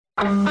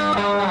This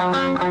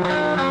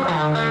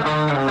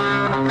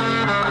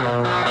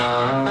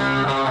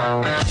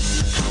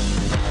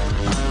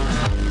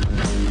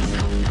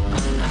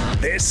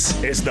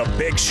is The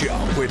Big Show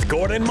with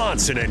Gordon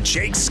Monson and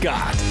Jake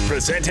Scott,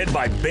 presented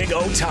by Big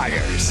O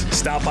Tires.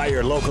 Stop by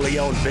your locally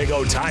owned Big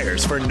O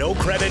Tires for no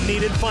credit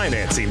needed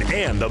financing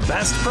and the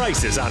best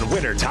prices on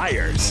winter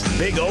tires.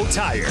 Big O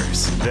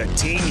Tires, the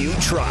team you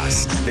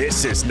trust.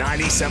 This is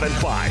 97.5,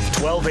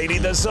 1280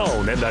 The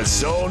Zone and The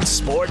Zone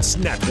Sports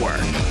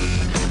Network.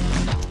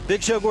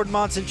 Big Show, Gordon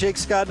Monson, Jake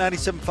Scott,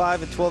 97.5 and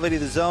 1280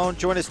 The Zone.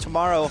 Join us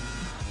tomorrow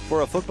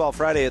for a Football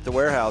Friday at the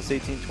Warehouse,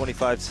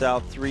 1825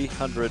 South,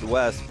 300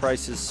 West.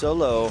 Prices so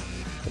low,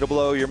 it'll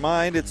blow your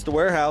mind. It's the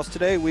Warehouse.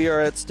 Today we are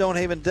at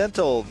Stonehaven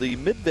Dental, the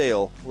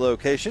Midvale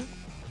location.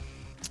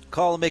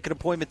 Call and make an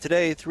appointment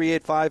today,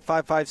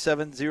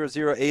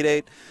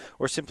 385-557-0088,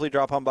 or simply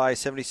drop on by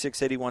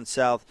 7681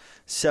 South,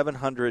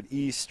 700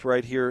 East,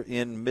 right here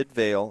in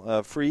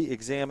Midvale. Free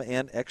exam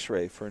and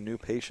x-ray for new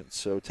patients.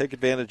 So take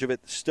advantage of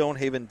it,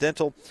 Stonehaven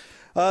Dental.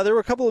 There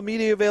were a couple of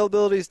media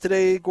availabilities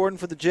today, Gordon,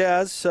 for the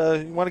Jazz.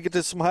 You want to get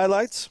to some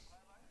highlights?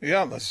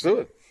 Yeah, let's do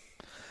it.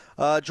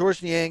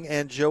 George Niang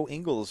and Joe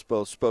Ingles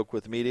both spoke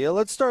with media.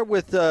 Let's start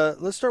with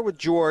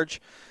George,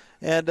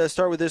 and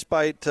start with this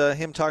bite.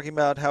 Him talking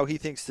about how he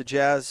thinks the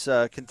Jazz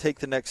can take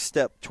the next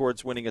step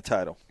towards winning a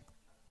title.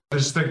 I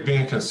just think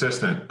being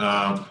consistent.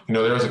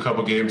 There was a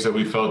couple games that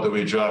we felt that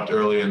we dropped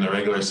early in the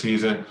regular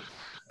season.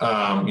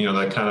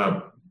 That kind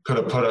of could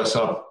have put us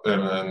up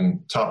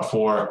in top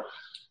four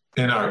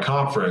in our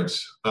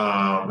conference,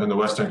 in the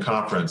Western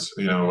Conference,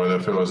 whether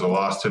if it was a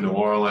loss to New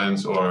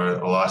Orleans or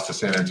a loss to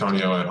San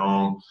Antonio at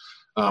home.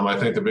 I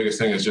think the biggest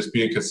thing is just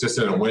being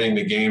consistent and winning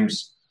the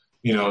games,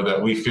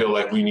 that we feel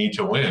like we need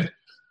to win,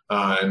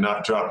 and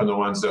not dropping the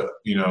ones that,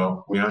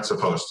 we aren't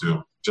supposed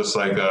to, just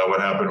like what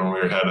happened when we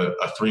had a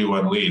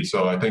 3-1 lead.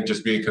 So I think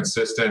just being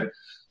consistent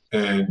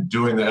and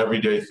doing the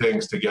everyday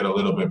things to get a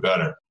little bit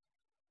better.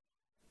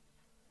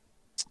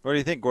 What do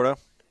you think, Gordo?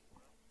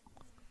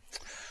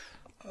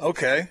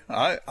 Okay,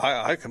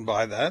 I can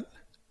buy that.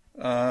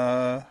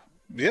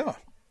 Yeah.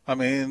 I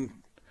mean,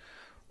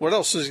 what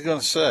else is he going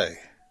to say?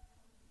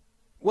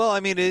 Well, I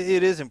mean,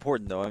 it is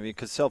important, though. I mean,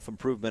 because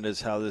self-improvement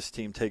is how this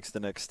team takes the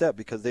next step,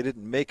 because they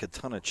didn't make a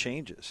ton of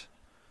changes.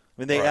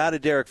 I mean, they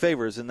added Derek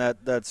Favors, and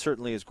that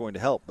certainly is going to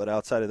help. But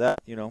outside of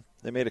that,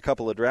 they made a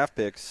couple of draft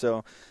picks.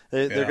 So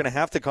they're going to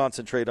have to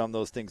concentrate on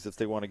those things if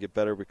they want to get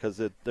better, because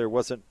there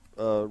wasn't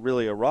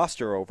really a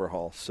roster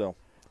overhaul. So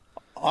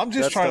I'm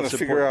just trying to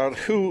figure out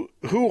who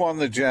on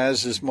the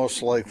Jazz is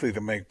most likely to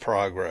make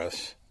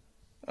progress.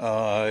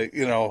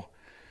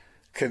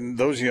 Can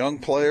those young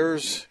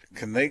players,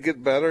 can they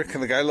get better?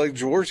 Can a guy like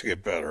George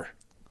get better?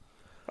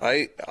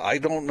 I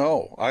don't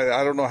know.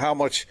 I don't know how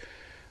much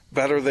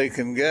better they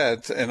can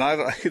get. And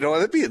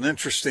that'd be an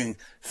interesting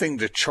thing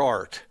to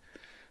chart.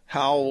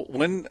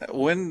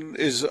 When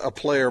is a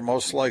player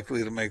most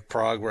likely to make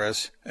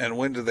progress, and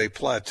when do they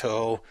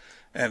plateau?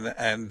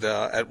 And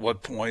at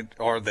what point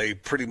are they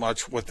pretty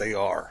much what they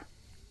are?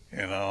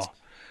 I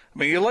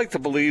mean, you like to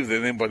believe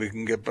that anybody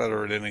can get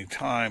better at any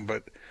time,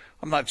 but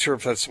I'm not sure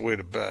if that's the way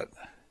to bet.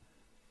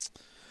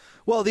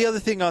 Well, the other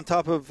thing on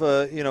top of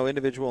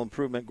individual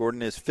improvement,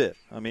 Gordon, is fit.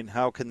 I mean,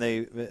 how can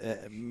they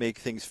make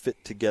things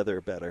fit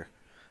together better?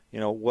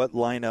 What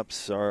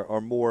lineups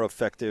are more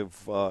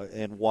effective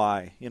and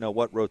why?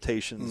 What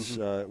rotations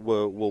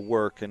will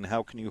work, and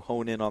how can you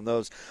hone in on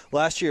those?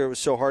 Last year it was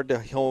so hard to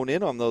hone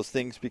in on those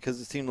things because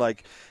it seemed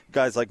like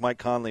guys like Mike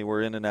Conley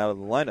were in and out of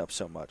the lineup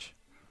so much.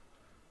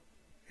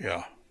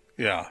 Yeah.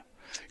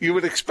 You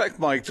would expect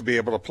Mike to be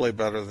able to play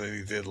better than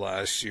he did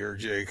last year,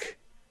 Jake,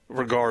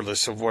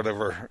 regardless of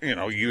whatever,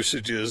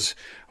 usage is,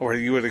 or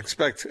you would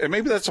expect. And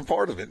maybe that's a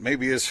part of it.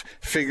 Maybe it's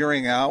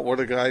figuring out what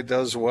a guy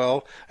does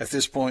well at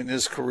this point in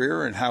his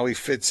career and how he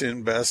fits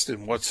in best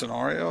in what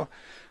scenario.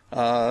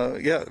 I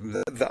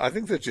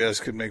think the Jazz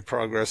could make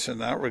progress in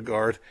that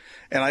regard.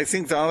 And I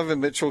think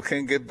Donovan Mitchell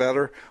can get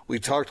better. We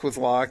talked with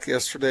Locke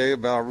yesterday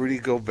about Rudy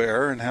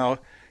Gobert and how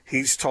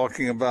he's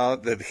talking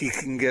about that he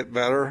can get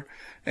better.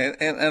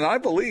 And I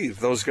believe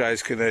those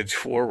guys can edge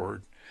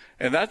forward.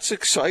 And that's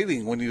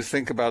exciting when you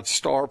think about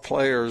star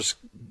players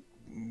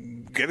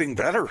getting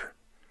better.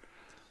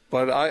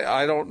 But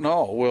I don't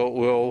know.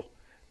 Will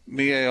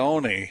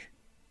Miaoni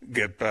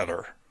get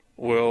better?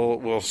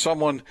 Will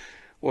someone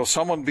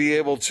be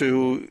able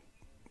to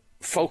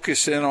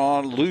focus in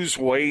on lose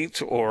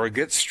weight or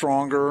get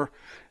stronger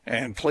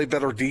and play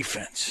better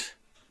defense?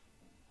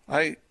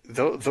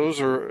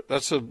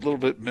 That's a little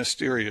bit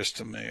mysterious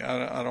to me.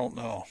 I don't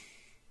know.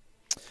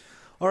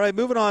 All right,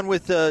 moving on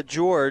with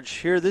George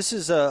here. This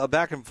is a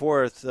back and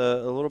forth,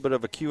 a little bit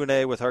of a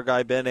Q&A with our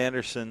guy Ben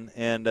Anderson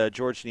and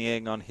George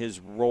Niang on his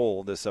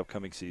role this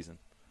upcoming season.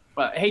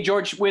 Hey,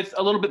 George, with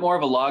a little bit more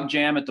of a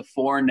logjam at the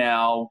 4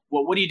 now,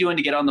 what are you doing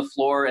to get on the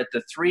floor at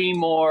the 3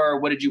 more?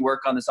 What did you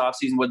work on this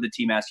offseason? What did the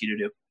team ask you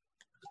to do?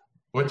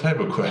 What type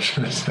of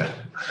question is that?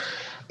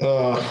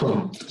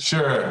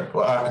 Sure.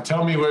 Well,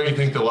 tell me where you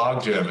think the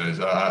logjam is.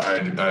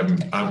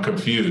 I'm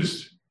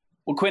confused.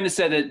 Well, Quinn has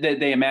said that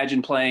they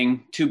imagine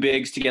playing two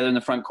bigs together in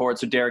the front court,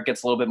 so Derek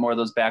gets a little bit more of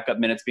those backup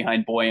minutes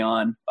behind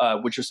Boyan,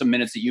 which are some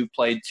minutes that you've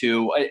played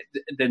too.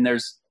 Then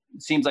it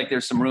seems like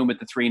there's some room at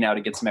the 3 now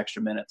to get some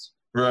extra minutes.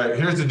 Right.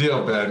 Here's the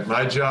deal, Ben.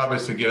 My job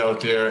is to get out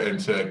there and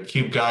to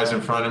keep guys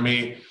in front of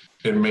me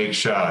and make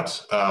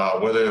shots.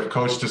 Whether if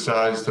coach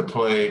decides to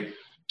play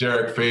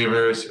Derek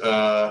Favors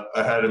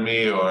ahead of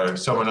me or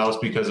someone else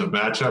because of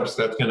matchups,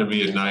 that's going to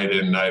be a night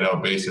in, night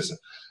out basis.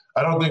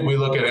 I don't think we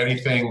look at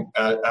anything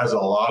as a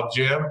log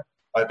jam.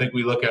 I think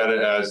we look at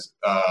it as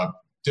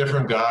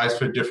different guys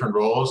for different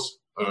roles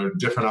or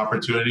different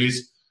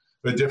opportunities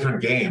with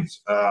different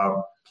games. I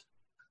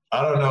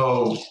don't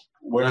know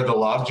where the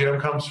log jam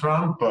comes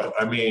from, but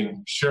I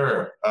mean,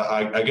 sure.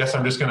 I guess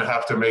I'm just going to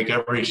have to make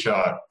every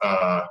shot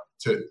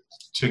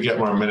to get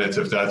more minutes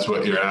if that's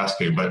what you're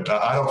asking. But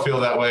I don't feel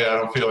that way. I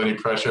don't feel any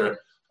pressure.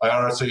 I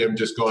honestly am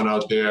just going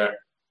out there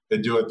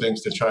and doing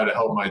things to try to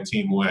help my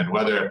team win,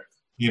 whether,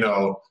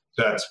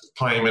 that's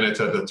playing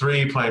minutes at the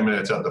 3, playing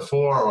minutes at the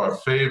 4, or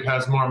if Fave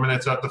has more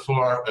minutes at the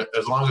 4.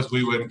 As long as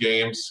we win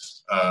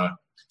games,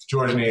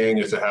 George Niang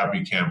is a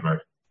happy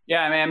camper.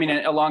 Yeah, I mean,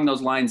 along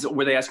those lines,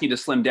 were they asking you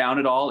to slim down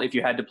at all if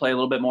you had to play a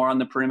little bit more on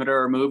the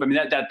perimeter or move? I mean,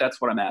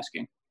 that's what I'm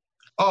asking.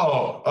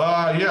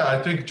 Yeah,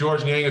 I think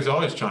George Niang is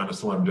always trying to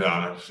slim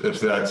down, if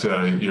that's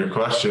your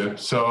question.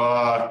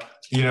 So,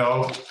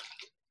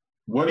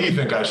 what do you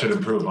think I should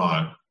improve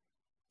on?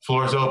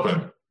 Floor's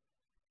open.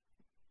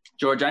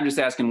 George, I'm just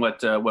asking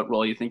what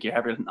role you think you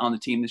have on the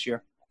team this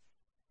year.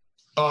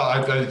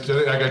 Like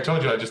I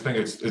told you, I just think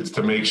it's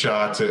to make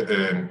shots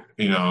and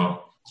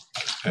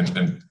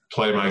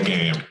play my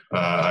game.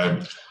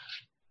 I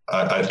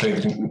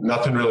think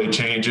nothing really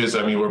changes.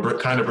 I mean, we're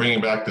kind of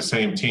bringing back the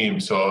same team,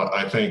 so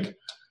I think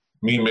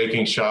me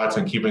making shots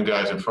and keeping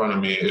guys in front of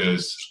me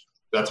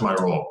that's my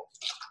role.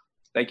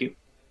 Thank you.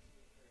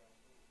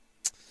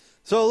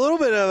 So a little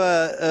bit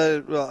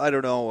of I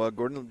don't know,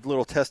 Gordon, a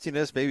little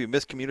testiness, maybe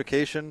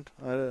miscommunication.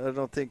 I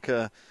don't think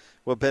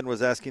what Ben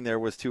was asking there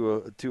was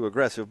too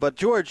aggressive. But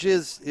George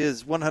is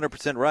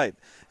 100% right.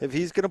 If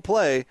he's going to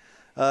play,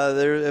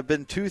 there have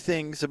been two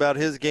things about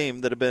his game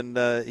that have been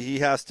he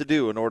has to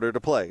do in order to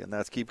play, and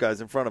that's keep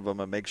guys in front of him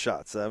and make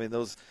shots. I mean,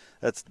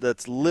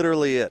 that's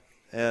literally it.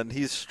 And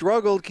he's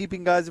struggled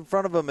keeping guys in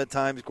front of him at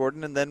times,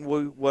 Gordon. And then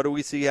what do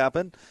we see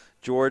happen?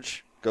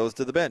 George goes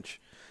to the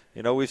bench.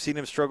 We've seen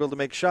him struggle to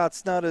make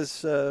shots, not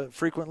as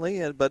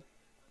frequently, but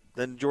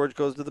then George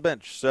goes to the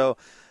bench. So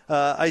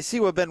I see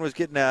what Ben was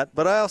getting at,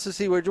 but I also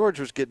see where George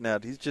was getting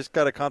at. He's just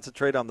got to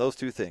concentrate on those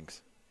two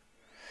things.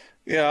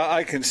 Yeah,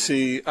 I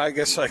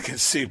guess I can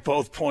see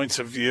both points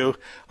of view.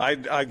 I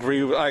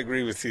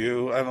agree with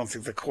you. I don't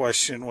think the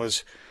question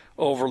was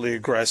overly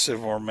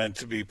aggressive or meant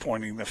to be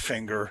pointing the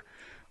finger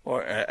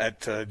or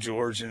at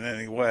George in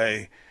any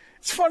way.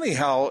 It's funny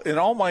how in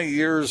all my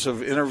years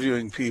of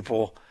interviewing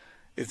people,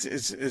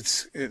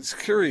 it's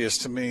curious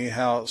to me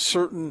how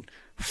certain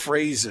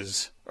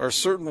phrases or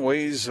certain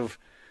ways of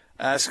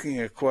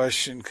asking a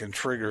question can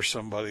trigger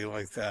somebody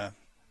like that,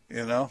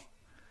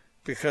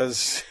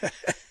 because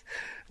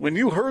when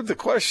you heard the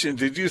question,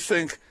 did you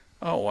think,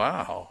 oh,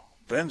 wow,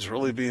 Ben's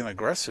really being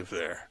aggressive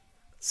there?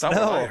 It's not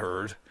what I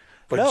heard.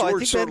 But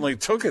George certainly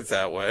took it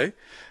that way.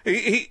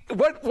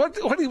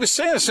 What he was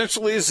saying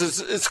essentially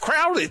is it's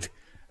crowded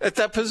at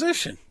that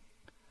position.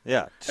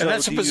 Yeah. So and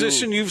that's a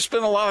position you've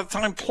spent a lot of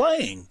time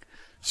playing.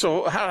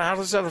 So how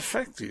does that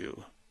affect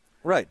you?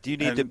 Right. Do you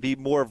need to be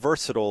more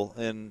versatile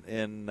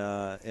in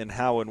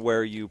how and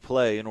where you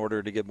play in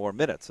order to get more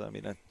minutes? I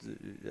mean,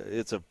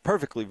 it's a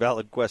perfectly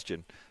valid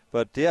question.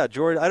 But, yeah,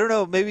 George, I don't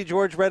know. Maybe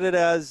George read it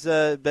as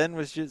Ben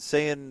was just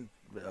saying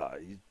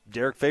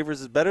Derek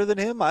Favors is better than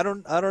him. I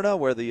don't know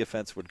where the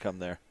offense would come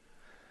there.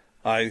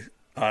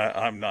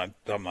 I'm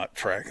not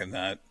tracking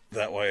that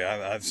way.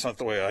 It's not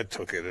the way I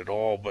took it at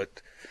all.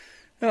 But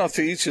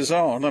to each his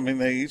own. I mean,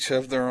 they each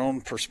have their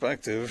own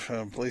perspective,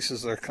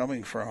 places they're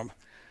coming from,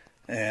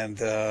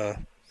 and I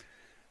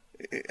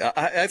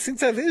think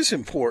that is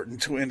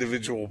important to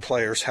individual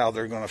players, how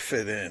they're going to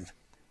fit in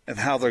and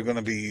how they're going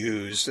to be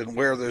used and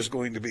where there's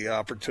going to be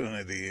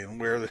opportunity and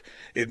where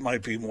it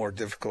might be more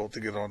difficult to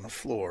get on the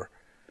floor.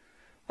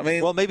 I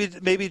mean, well,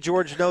 maybe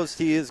George knows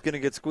he is going to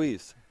get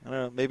squeezed. I don't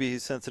know. Maybe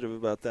he's sensitive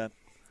about that.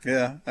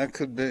 Yeah, that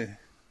could be.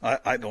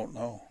 I don't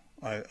know.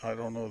 I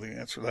don't know the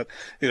answer to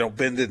that.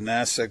 Ben didn't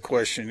ask that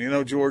question.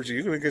 George, are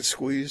you going to get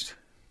squeezed?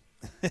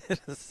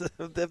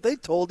 If they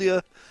told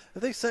you,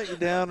 if they sat you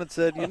down and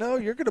said, you're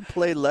going to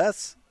play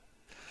less.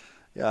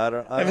 Yeah, I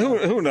don't. And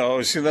who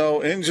knows?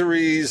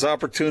 Injuries,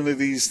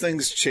 opportunities,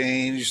 things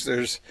change.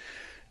 There's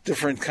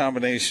different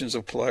combinations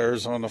of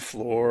players on the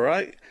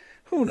floor.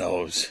 Who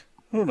knows?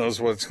 Who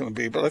knows what it's going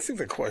to be? But I think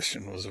the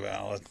question was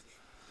valid.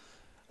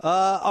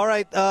 All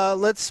right,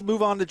 let's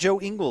move on to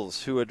Joe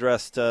Ingles, who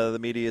addressed the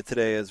media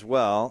today as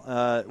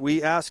well.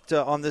 We asked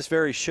on this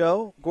very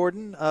show,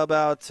 Gordon,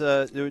 about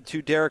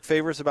to Derek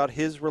Favors about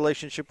his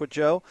relationship with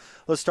Joe.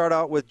 Let's start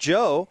out with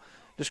Joe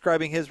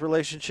describing his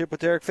relationship with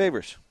Derek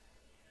Favors.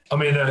 I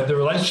mean, the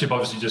relationship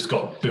obviously just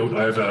got built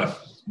over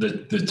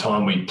the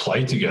time we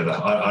played together.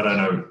 I don't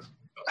know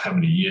how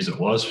many years it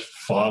was,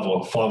 5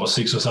 or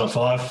 6 or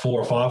something, 4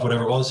 or 5,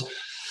 whatever it was.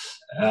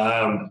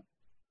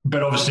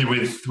 But obviously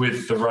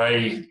with the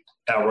way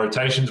our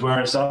rotations were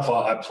and stuff,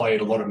 I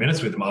played a lot of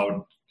minutes with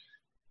him.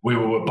 We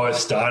were both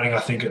starting, I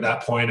think, at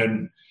that point,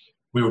 and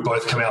we would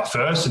both come out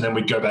first, and then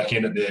we'd go back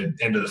in at the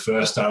end of the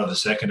first, start of the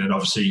second, and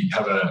obviously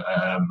have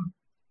a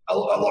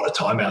lot of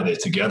time out there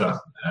together.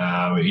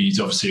 He's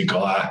obviously a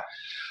guy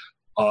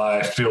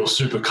I feel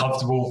super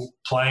comfortable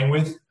playing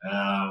with.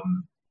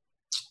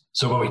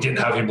 So when we didn't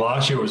have him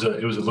last year, it was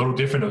a little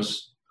different. It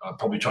was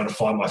probably trying to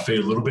find my feet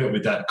a little bit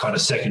with that kind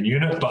of second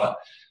unit, but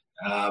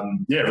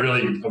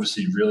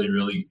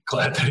really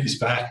glad that he's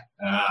back.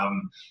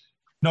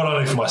 Not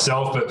only for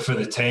myself, but for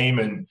the team,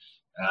 and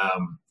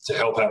to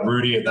help out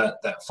Rudy at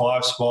that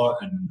 5 spot.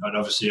 And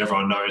obviously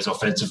everyone knows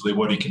offensively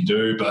what he can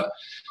do, but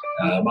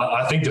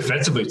I think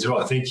defensively too,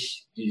 I think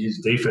his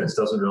defense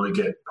doesn't really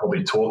get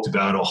probably talked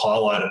about or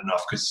highlighted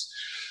enough, because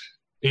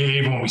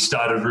even when we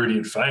started Rudy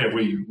and Fave,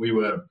 we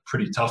were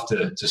pretty tough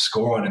to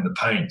score on in the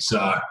paint.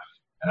 So,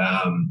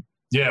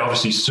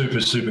 obviously super,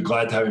 super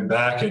glad to have him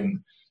back. And,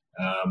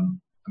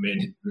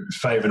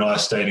 Fave and I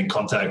stayed in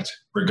contact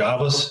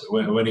regardless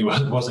when he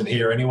wasn't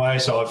here anyway.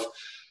 So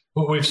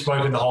we've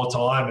spoken the whole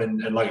time,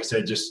 and like I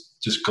said,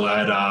 just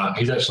glad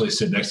he's actually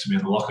sitting next to me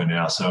in the locker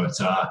now. So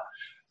it's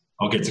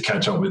I'll get to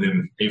catch up with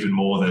him even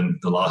more than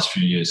the last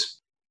few years.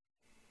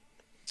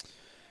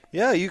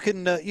 Yeah, you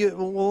can.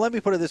 Well, let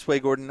me put it this way,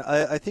 Gordon.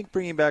 I think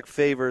bringing back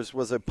Favors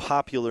was a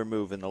popular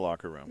move in the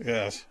locker room.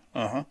 Yes.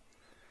 I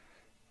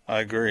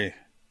agree.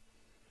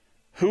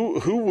 Who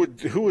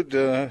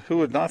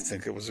would not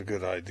think it was a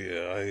good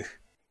idea?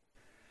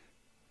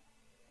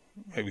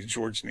 Maybe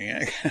George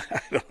Niang.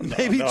 I don't know.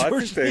 Maybe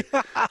George.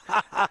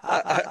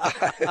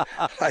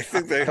 I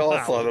think they all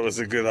thought it was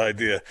a good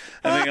idea,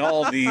 and they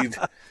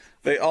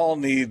all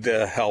need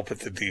help at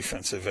the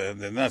defensive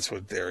end, and that's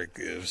what Derek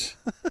gives.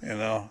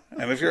 And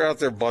if you're out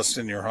there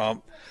busting your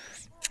hump,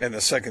 and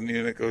the second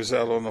unit goes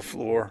out on the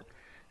floor,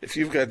 if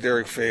you've got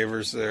Derek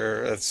Favors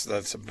there,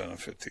 that's a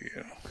benefit to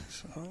you.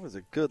 So. That was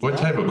a good line.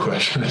 What type of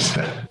question is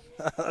that?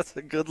 That's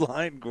a good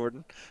line,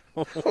 Gordon.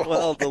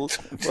 Well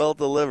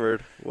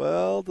delivered.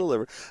 Well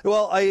delivered.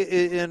 Well,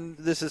 and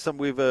this is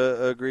something we've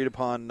agreed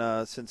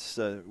upon since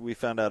we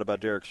found out about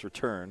Derek's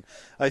return.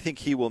 I think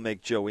he will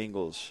make Joe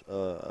Ingles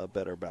a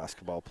better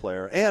basketball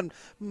player, and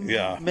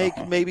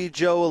make maybe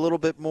Joe a little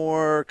bit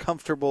more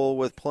comfortable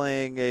with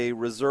playing a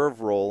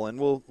reserve role. And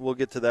we'll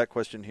get to that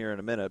question here in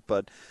a minute.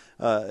 But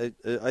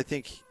I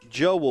think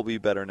Joe will be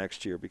better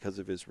next year because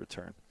of his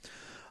return.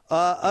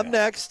 Up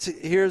next,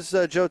 here's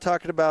Joe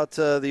talking about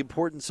the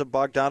importance of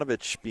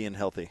Bogdanovich being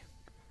healthy.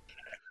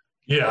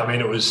 Yeah,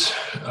 it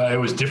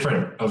was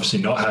different,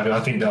 obviously not having.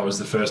 I think that was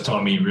the first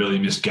time he really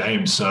missed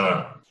games,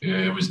 so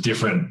it was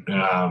different.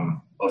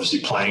 Obviously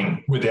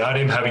playing without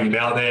him, having him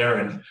out there,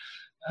 and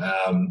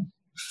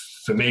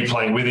for me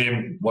playing with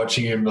him,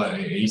 watching him,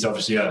 he's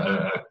obviously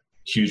a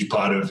huge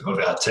part of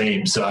our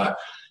team. So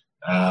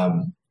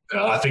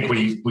I think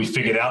we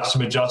figured out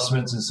some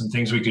adjustments and some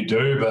things we could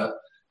do, but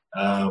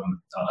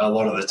a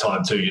lot of the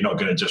time too, you're not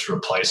going to just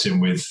replace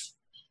him with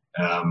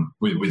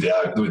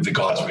the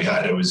guys we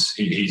had.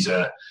 He's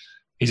a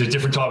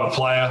different type of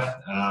player.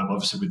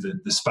 Obviously with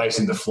the space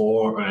in the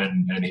floor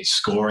and his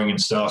scoring and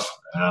stuff,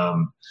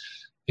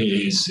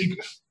 he is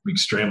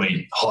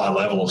extremely high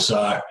level.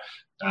 So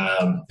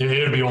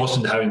it'd be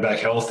awesome to have him back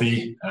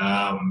healthy,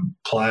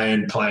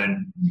 playing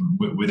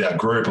with our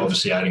group.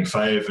 Obviously adding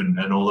Fave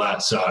and all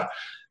that. So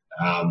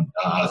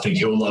I think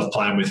he'll love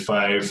playing with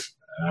Fave.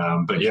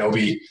 But yeah, it'll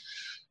be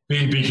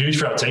huge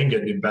for our team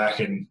getting him back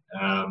and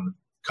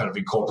kind of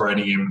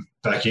incorporating him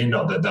back in.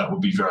 Not that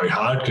would be very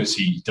hard because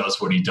he does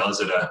what he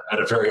does at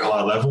a very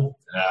high level.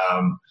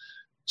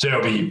 So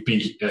it'll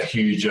be a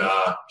huge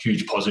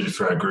positive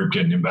for our group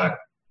getting him back.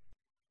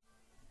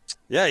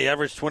 Yeah, he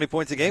averaged 20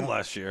 points a game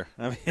last year.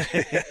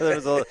 There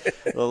was a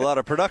lot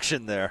of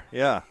production there.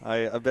 Yeah,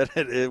 I bet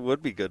it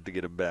would be good to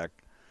get him back.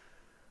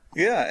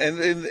 Yeah, and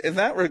in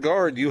that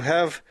regard, you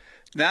have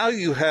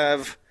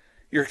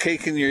your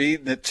cake and you're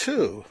eating it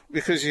too,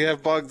 because you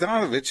have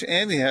Bogdanovich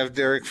and you have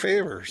Derek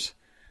Favors.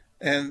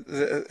 And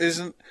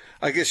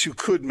I guess you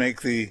could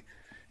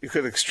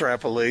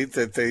extrapolate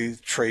that they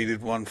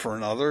traded one for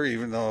another,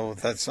 even though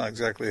that's not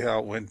exactly how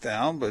it went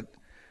down. But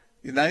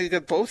now you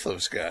got both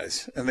those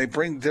guys, and they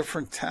bring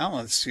different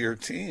talents to your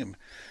team.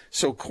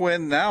 So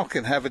Quinn now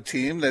can have a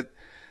team that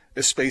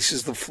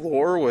spaces the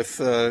floor with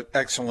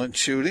excellent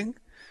shooting,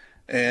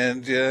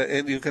 and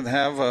you can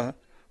have a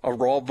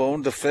raw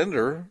bone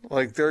defender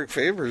like Derek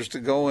Favors to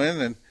go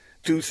in and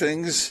do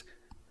things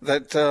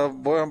that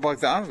Bojan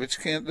Bogdanovich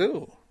can't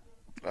do.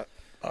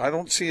 I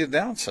don't see a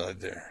downside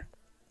there.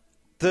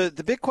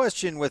 The big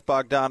question with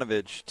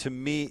Bogdanovich to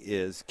me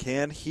is,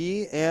 can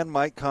he and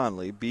Mike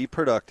Conley be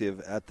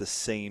productive at the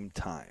same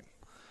time?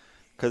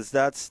 Because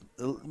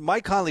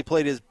Mike Conley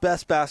played his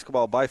best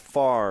basketball by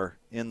far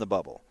in the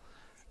bubble,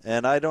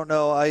 and I don't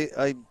know.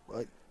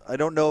 I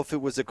don't know if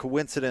it was a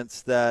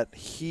coincidence that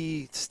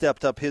he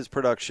stepped up his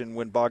production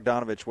when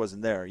Bogdanovich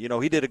wasn't there. You know,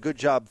 he did a good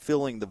job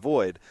filling the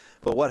void,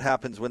 but what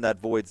happens when that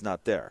void's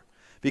not there?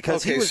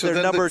 Because he was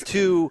their number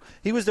two.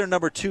 He was their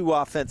number 2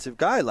 offensive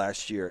guy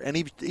last year, and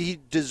he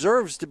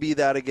deserves to be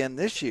that again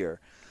this year.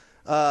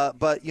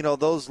 But you know,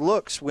 those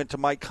looks went to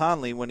Mike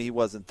Conley when he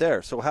wasn't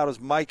there. So how does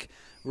Mike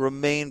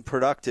remain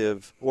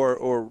productive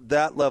or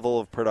that level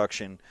of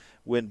production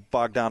when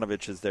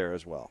Bogdanovich is there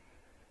as well?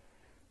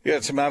 Yeah,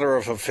 it's a matter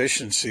of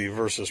efficiency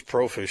versus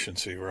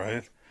proficiency,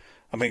 right?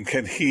 I mean,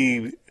 can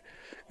he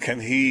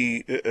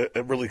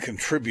really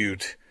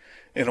contribute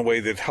in a way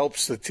that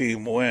helps the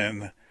team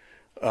win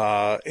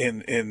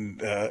in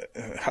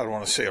how do I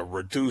want to say, a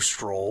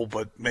reduced role,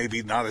 but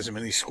maybe not as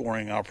many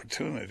scoring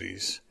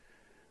opportunities?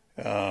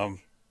 And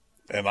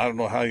I don't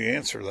know how you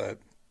answer that,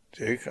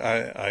 Jake.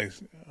 I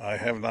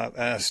have not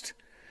asked,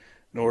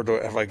 nor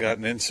have I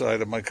gotten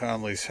inside of Mike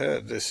Conley's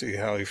head to see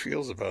how he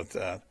feels about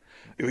that.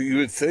 You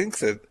would think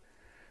that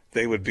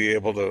they would be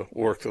able to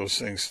work those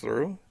things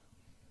through,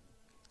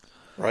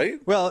 right?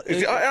 Well,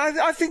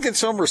 I think in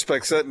some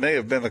respects that may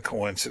have been a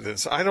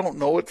coincidence. I don't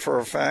know it for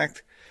a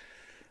fact,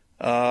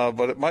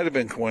 but it might have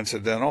been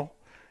coincidental,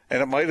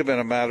 and it might have been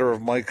a matter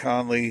of Mike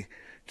Conley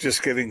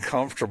just getting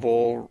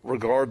comfortable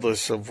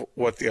regardless of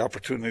what the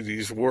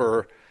opportunities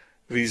were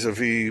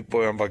vis-a-vis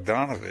Bojan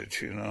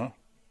Bogdanovich, you know?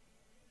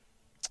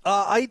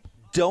 I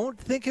don't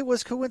think it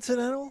was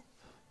coincidental,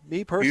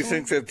 me personally. You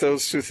think that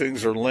those two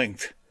things are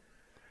linked?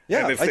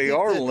 Yeah. And if they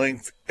are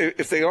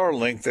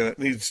linked, then it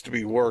needs to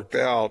be worked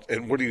out.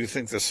 And what do you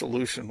think the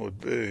solution would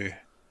be?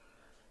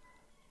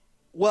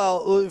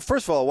 Well,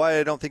 first of all, why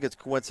I don't think it's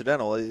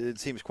coincidental, it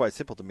seems quite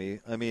simple to me.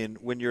 I mean,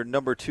 when your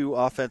number 2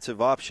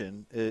 offensive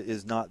option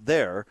is not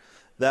there,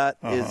 that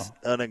is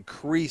an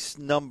increased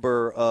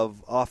number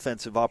of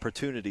offensive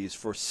opportunities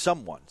for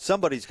someone.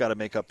 Somebody's got to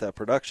make up that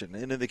production.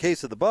 And in the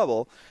case of the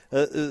bubble,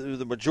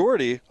 the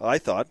majority, I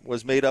thought,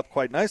 was made up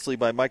quite nicely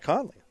by Mike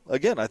Conley.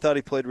 Again, I thought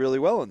he played really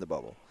well in the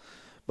bubble.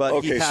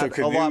 But he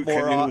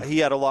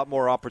had a lot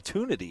more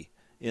opportunity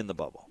in the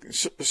bubble.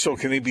 So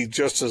can he be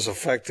just as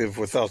effective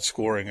without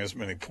scoring as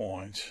many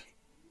points?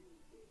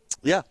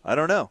 Yeah, I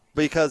don't know,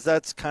 because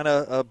that's kind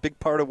of a big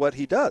part of what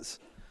he does.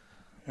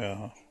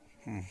 Yeah.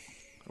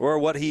 Or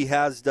what he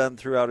has done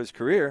throughout his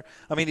career.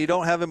 I mean, you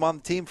don't have him on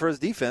the team for his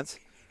defense.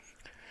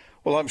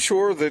 Well, I'm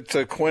sure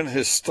that Quinn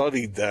has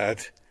studied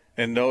that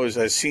and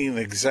has seen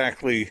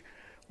exactly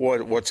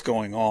what's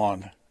going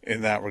on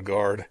in that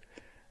regard.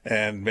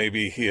 And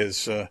maybe he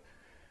has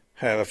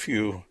had a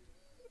few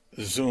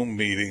Zoom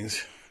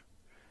meetings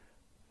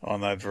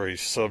on that very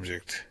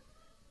subject.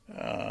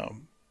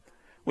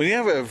 When you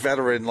have a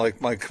veteran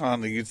like Mike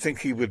Conley, you'd think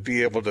he would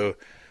be able to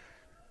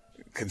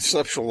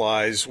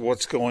conceptualize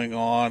what's going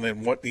on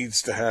and what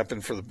needs to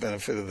happen for the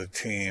benefit of the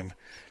team.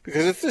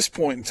 Because at this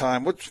point in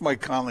time, what's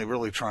Mike Conley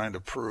really trying to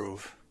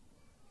prove?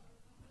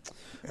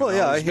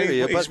 I hear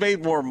you. He's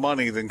made more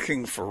money than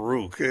King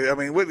Farouk. I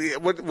mean,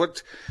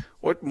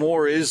 what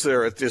more is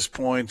there at this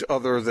point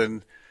other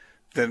than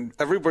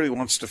everybody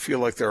wants to feel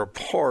like they're a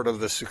part of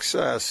the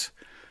success?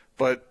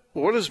 But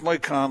what does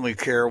Mike Conley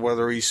care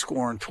whether he's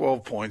scoring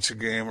 12 points a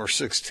game or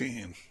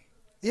 16?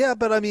 Yeah,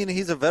 but I mean,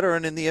 he's a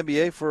veteran in the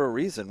NBA for a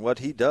reason. What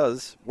he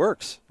does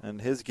works.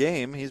 And his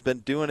game, he's been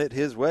doing it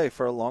his way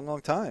for a long,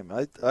 long time.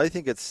 I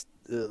think it's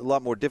a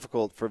lot more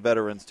difficult for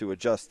veterans to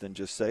adjust than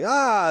just say,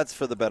 it's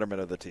for the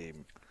betterment of the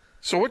team.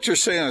 So what you're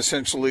saying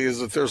essentially is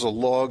that there's a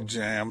log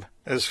jam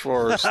as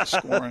far as the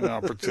scoring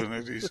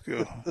opportunities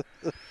go.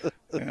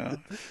 Yeah.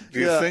 Do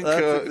you think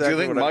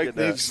Mike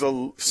needs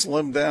to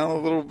slim down a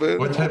little bit?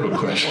 What type of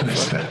question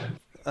is that?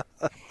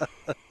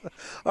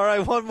 All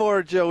right, one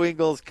more Joe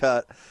Ingles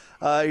cut.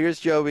 Here's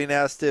Joe being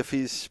asked if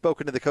he's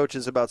spoken to the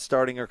coaches about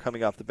starting or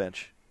coming off the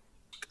bench.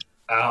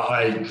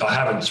 I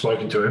haven't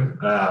spoken to him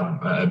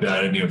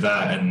about any of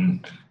that,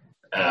 and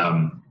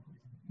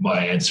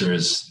my answer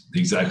is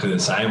exactly the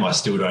same. I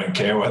still don't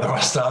care whether I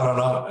start or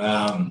not.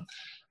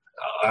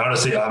 I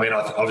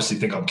obviously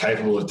think I'm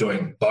capable of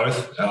doing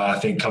both. I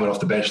think coming off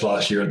the bench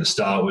last year at the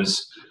start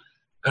was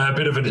a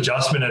bit of an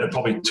adjustment, and it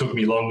probably took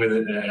me longer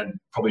and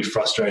probably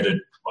frustrated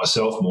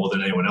myself more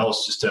than anyone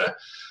else just to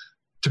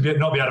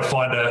not be able to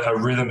find a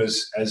rhythm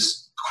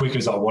as quick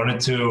as I wanted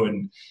to.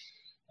 And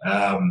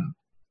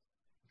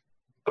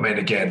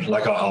again,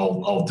 like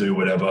I'll do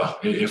whatever.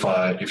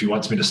 If he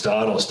wants me to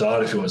start, I'll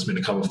start. If he wants me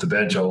to come off the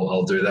bench,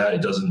 I'll do that.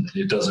 It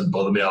doesn't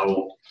bother me.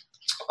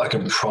 I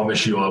can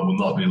promise you I will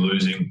not be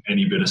losing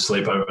any bit of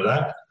sleep over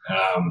that.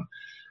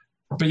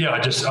 But yeah,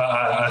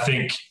 I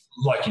think,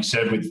 like you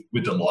said, with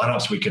the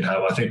lineups we can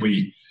have, I think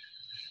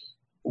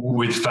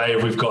with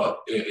Fave, we've got,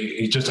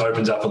 it just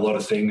opens up a lot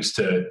of things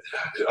for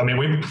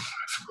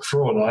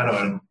all I know,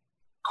 and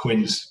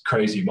Quinn's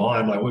crazy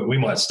mind, like we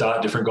might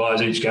start different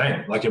guys each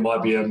game. Like it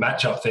might be a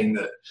matchup thing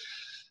that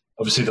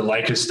obviously the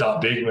Lakers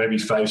start big, maybe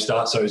Fave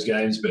starts those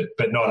games,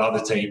 but not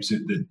other teams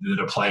that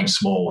are playing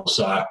small.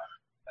 So,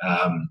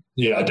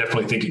 I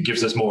definitely think it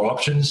gives us more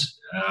options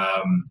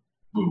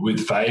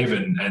with Fave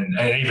and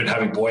even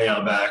having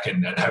Bojan back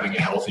and having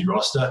a healthy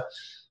roster.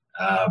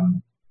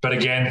 But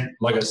again,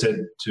 like I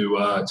said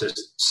to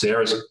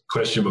Sarah's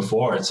question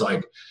before, it's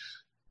like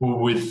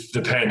with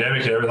the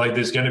pandemic and everything, like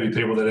there's going to be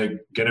people that are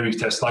going to be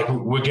tested. Like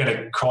we're going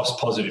to cross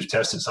positive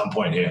test at some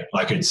point here.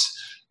 Like it's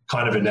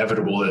kind of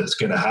inevitable that it's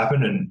going to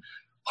happen, and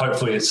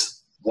hopefully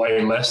it's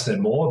way less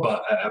than more.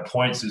 But at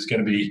points, there's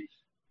going to be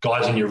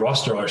guys in your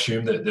roster, I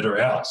assume, that are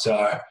out.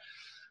 So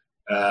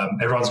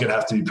everyone's going to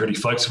have to be pretty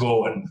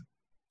flexible and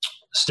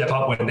step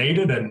up when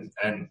needed,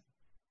 and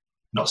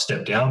not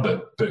step down,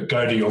 but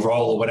go to your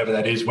role or whatever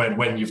that is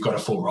when you've got a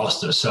full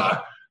roster. So,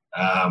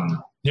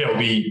 it'll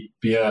be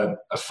a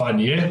fun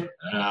year,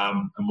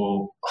 and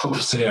we'll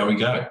see how we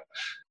go.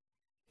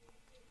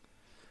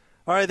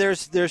 All right,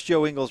 there's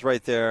Joe Ingles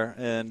right there.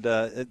 And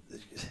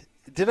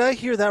did I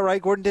hear that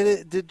right,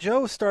 Gordon? Did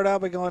Joe start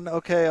out by going,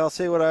 okay, I'll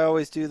say what I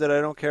always do, that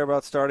I don't care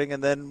about starting,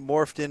 and then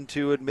morphed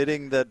into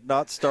admitting that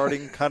not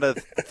starting kind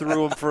of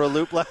threw him for a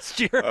loop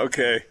last year?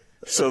 Okay,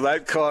 so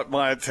that caught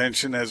my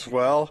attention as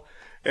well.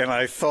 And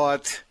I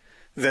thought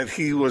that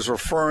he was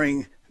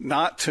referring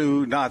not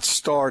to not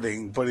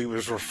starting, but he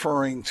was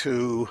referring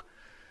to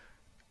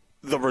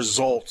the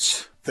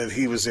results that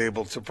he was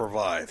able to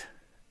provide.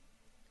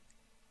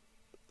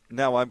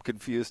 Now I'm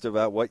confused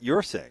about what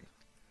you're saying.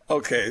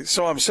 Okay,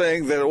 so I'm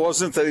saying that it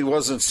wasn't that he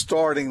wasn't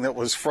starting that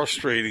was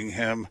frustrating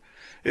him.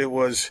 It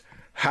was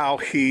how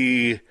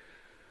he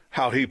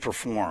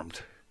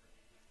performed.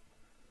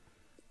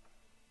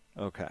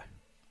 Okay.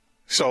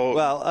 So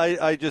well,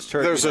 I just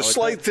heard there's a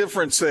slight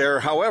difference there.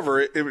 However,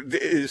 it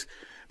is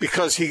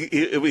because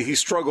he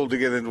struggled to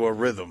get into a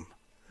rhythm.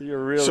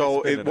 You're really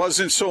so it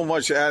wasn't so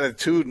much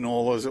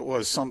attitudinal as it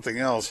was something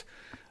else,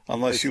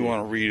 unless you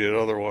want to read it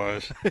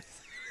otherwise.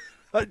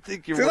 I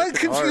think you're. Did I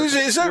confuse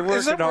it? You're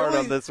working hard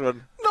on this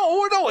one.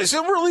 No. Is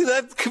it really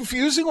that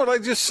confusing what I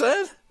just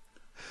said?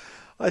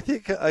 I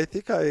think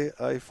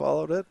I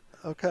followed it.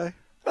 Okay.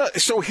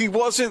 So he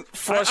wasn't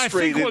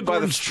frustrated. I think what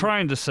Gordon's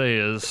trying to say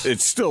is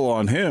it's still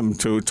on him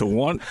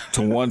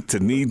to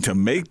need to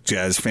make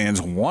Jazz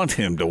fans want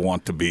him to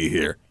want to be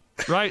here.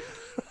 Right?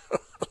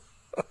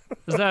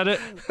 Is that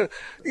it?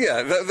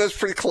 Yeah, that's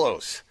pretty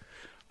close.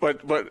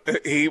 But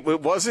it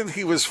wasn't.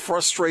 He was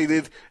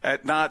frustrated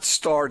at not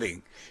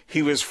starting.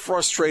 He was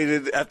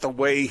frustrated at the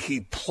way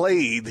he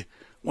played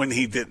when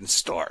he didn't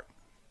start.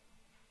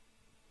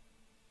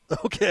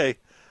 Okay.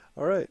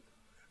 All right.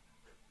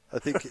 I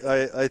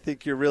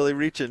think you're really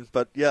reaching,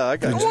 but yeah, I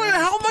got you.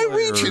 How am I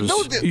reaching?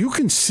 No, you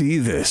can see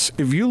this.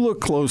 If you look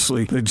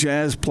closely, the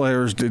Jazz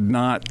players did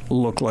not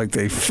look like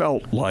they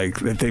felt like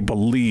that they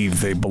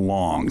believed they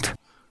belonged.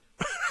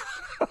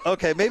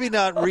 Okay, maybe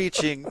not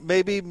reaching,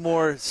 maybe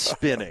more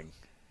spinning.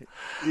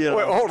 Wait,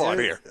 hold on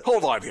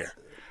here.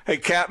 Hey,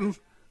 Captain,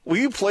 will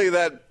you play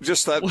that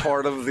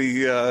part of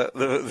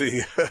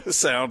the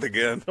sound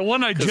again? The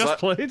one I just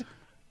played?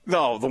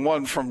 No, the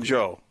one from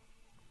Joe.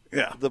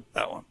 Yeah,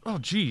 that one. Oh,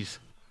 geez.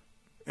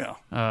 Yeah,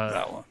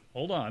 that one.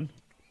 Hold on.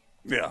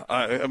 Yeah,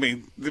 I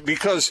mean,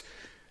 because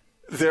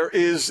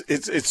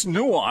it's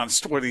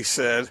nuanced what he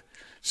said,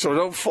 so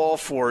don't fall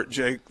for it,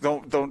 Jake.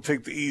 Don't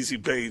take the easy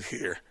bait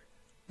here,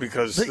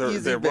 because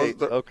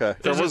okay.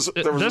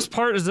 This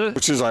part is it,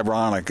 which is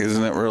ironic,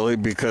 isn't it? Really,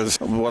 because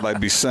what I'd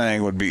be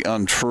saying would be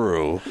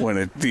untrue when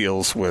it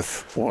deals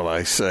with what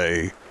I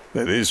say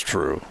that is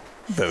true,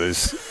 that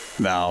is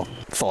now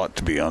thought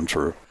to be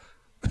untrue.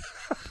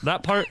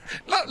 That part?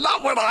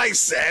 Not what I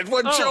said,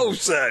 what Joe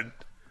said.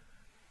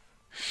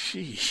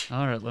 Sheesh.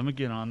 All right, let me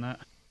get on that.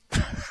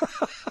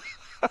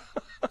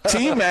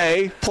 Team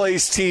A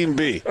plays Team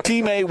B.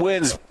 Team A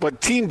wins,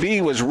 but Team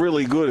B was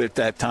really good at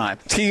that time.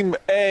 Team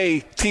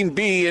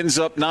B ends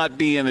up not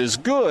being as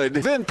good.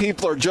 Then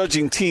people are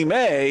judging Team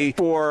A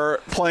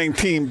for playing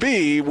Team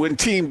B when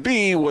Team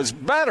B was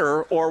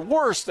better or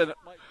worse than it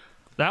might.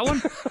 That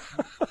one?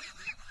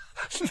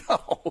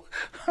 No.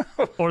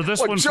 Or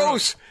this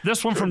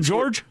one from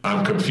George?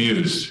 I'm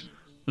confused.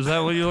 Is that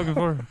what you're looking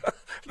for?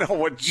 No,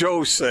 what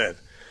Joe said,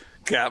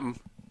 Captain.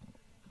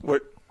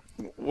 What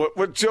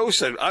Joe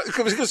said.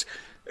 Because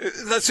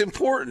that's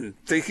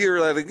important to hear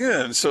that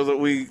again so that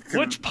we can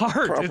Which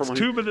part? It's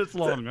 2 minutes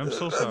long. I'm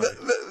so sorry.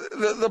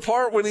 The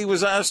part when he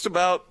was asked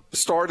about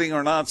starting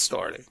or not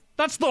starting.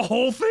 That's the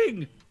whole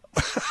thing.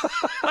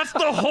 That's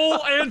the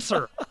whole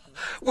answer.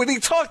 When he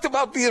talked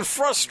about being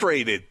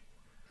frustrated.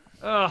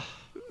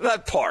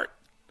 That part.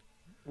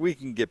 We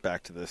can get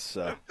back to this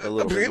a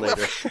little bit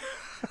later.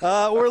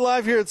 We're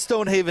live here at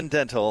Stonehaven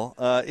Dental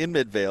in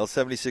Midvale,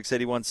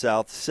 7681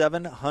 South,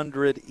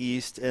 700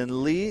 East.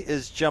 And Lee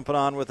is jumping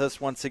on with us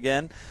once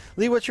again.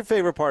 Lee, what's your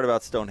favorite part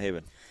about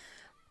Stonehaven?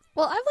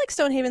 Well, I've liked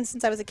Stonehaven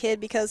since I was a kid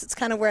because it's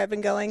kind of where I've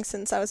been going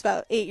since I was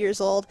about 8 years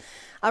old.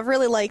 I've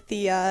really liked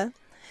the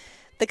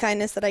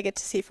kindness that I get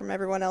to see from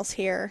everyone else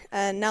here.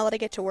 And now that I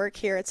get to work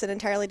here, it's an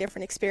entirely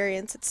different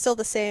experience. It's still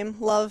the same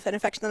love and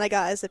affection that I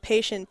got as a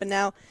patient, but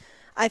now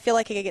I feel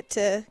like I get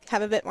to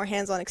have a bit more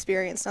hands-on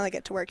experience now that I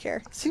get to work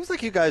here. Seems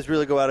like you guys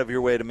really go out of your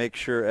way to make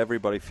sure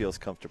everybody feels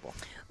comfortable.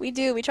 We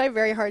do. We try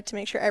very hard to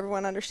make sure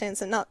everyone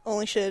understands that not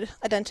only should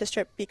a dentist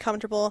trip be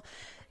comfortable,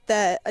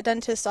 that a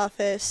dentist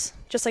office,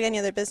 just like any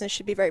other business,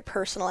 should be very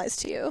personalized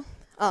to you.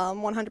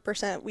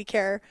 100%. We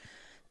care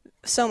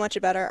so much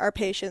about our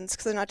patients,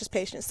 because they're not just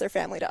patients, they're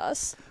family to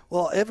us.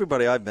 Well,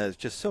 everybody I've met is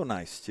just so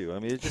nice, too. I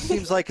mean, it just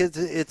seems like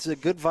it's a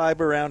good vibe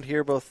around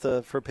here, both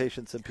for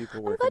patients and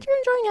people working. I'm glad you're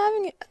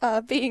enjoying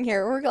being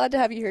here. We're glad to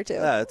have you here, too.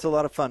 Yeah, it's a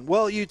lot of fun.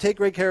 Well, you take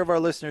great care of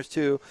our listeners,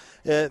 too.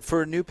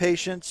 For new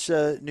patients,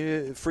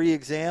 new free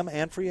exam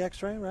and free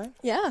x-ray, right?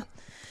 Yeah.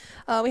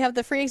 We have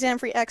the free exam,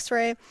 free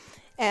x-ray.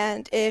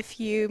 And if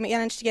you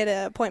manage to get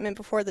an appointment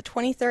before the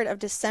 23rd of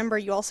December,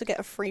 you also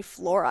get a free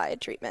fluoride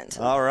treatment.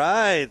 All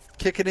right.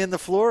 Kicking in the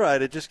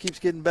fluoride. It just keeps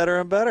getting better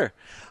and better.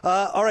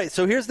 All right.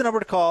 So here's the number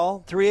to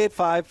call,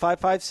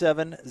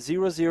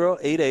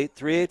 385-557-0088,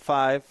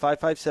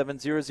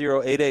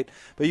 385-557-0088.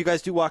 But you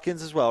guys do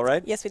walk-ins as well,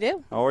 right? Yes, we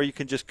do. Or you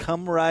can just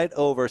come right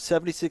over,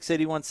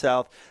 7681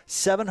 South,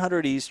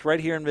 700 East, right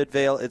here in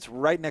Midvale. It's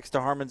right next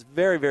to Harmon's.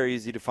 Very, very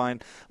easy to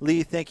find.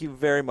 Lee, thank you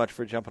very much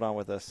for jumping on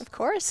with us. Of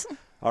course.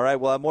 All right,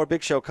 we'll have more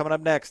Big Show coming up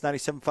next,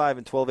 97.5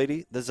 and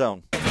 1280, The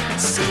Zone.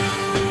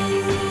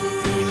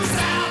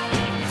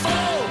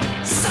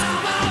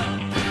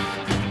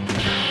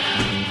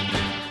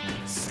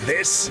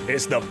 This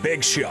is The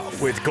Big Show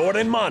with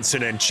Gordon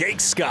Monson and Jake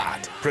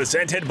Scott,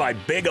 presented by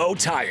Big O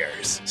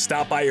Tires.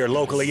 Stop by your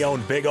locally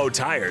owned Big O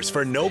Tires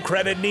for no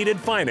credit needed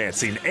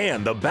financing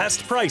and the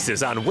best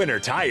prices on winter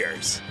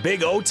tires.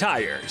 Big O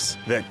Tires,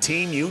 the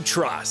team you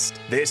trust.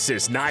 This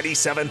is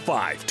 97.5,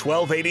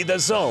 1280 The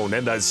Zone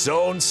and the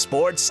Zone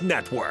Sports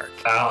Network.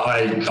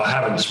 I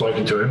haven't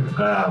spoken to him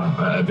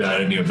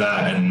about any of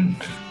that, and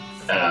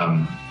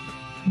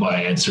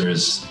my answer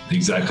is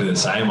exactly the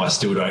same. I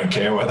still don't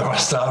care whether I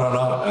start or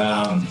not.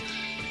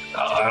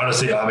 I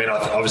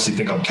obviously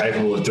think I'm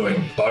capable of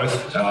doing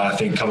both. I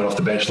think coming off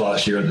the bench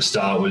last year at the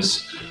start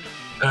was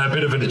a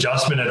bit of an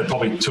adjustment, and it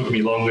probably took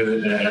me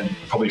longer and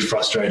probably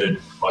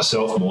frustrated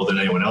myself more than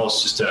anyone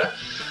else just to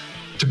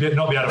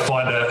not be able to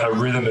find a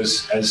rhythm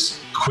as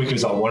quick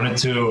as I wanted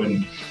to.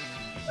 And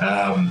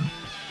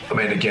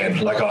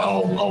again,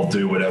 I'll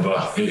do whatever.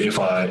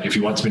 If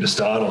he wants me to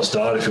start, I'll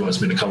start. If he wants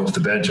me to come off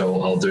the bench,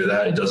 I'll do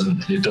that. It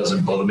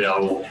doesn't bother me.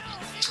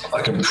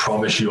 I can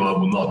promise you I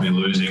will not be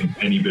losing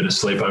any bit of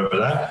sleep over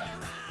that.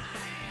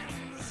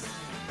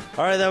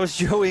 All right, that was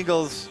Joe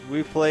Ingles.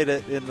 We played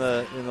it in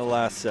the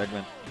last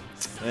segment,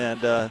 and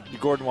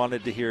Gordon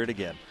wanted to hear it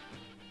again.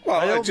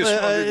 Well, I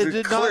just wanted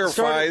to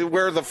clarify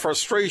where the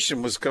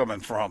frustration was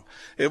coming from.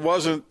 It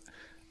wasn't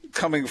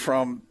coming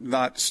from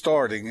not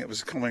starting. It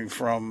was coming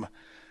from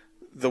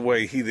the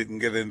way he didn't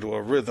get into a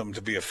rhythm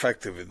to be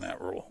effective in that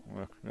role.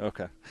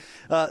 Okay.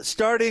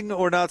 Starting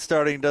or not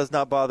starting does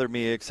not bother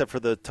me, except for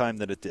the time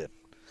that it did.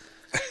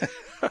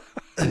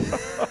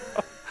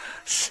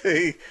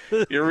 See,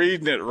 you're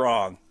reading it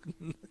wrong.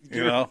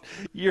 You're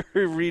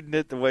reading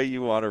it the way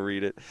you want to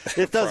read it.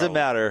 It doesn't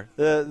matter.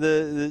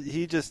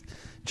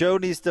 Joe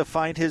needs to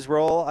find his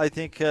role. I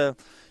think,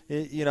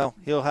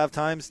 he'll have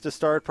times to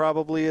start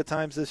probably at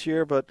times this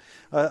year, but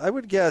I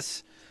would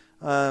guess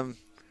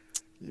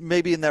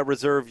maybe in that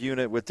reserve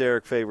unit with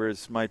Derek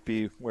Favors might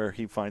be where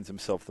he finds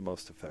himself the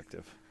most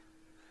effective.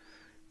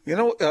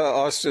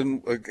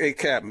 Austin,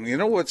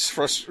 Captain,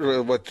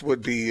 what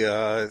would be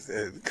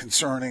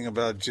concerning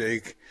about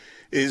Jake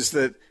is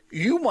that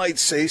you might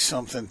say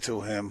something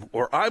to him,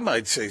 or I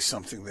might say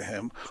something to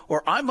him,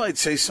 or I might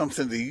say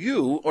something to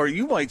you, or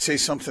you might say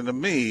something to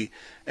me,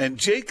 and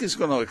Jake is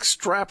going to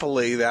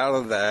extrapolate out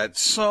of that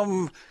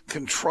some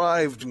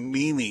contrived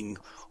meaning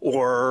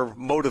or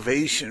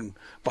motivation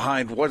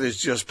behind what has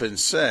just been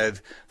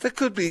said that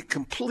could be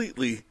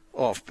completely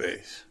off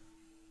base.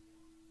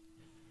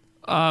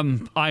 I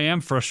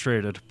am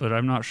frustrated, but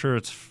I'm not sure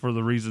it's for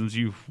the reasons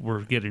you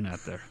were getting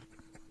at there.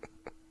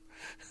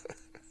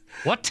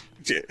 What?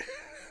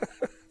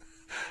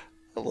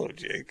 Hello,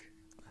 Jake.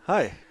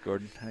 Hi,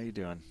 Gordon. How you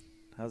doing?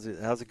 How's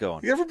it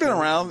going? You ever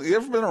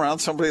been around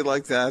somebody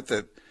like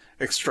that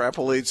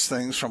extrapolates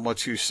things from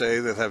what you say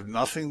that have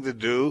nothing to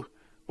do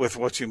with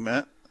what you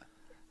meant?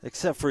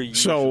 Except for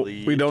usually. So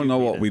we don't know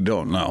what we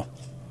don't know,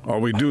 or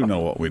we do know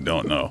what we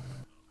don't know.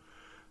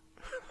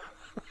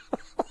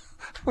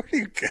 Where do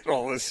you get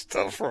all this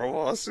stuff from,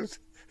 Austin?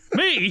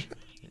 Me?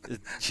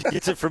 He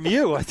gets it from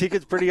you. I think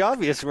it's pretty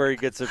obvious where he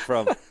gets it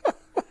from.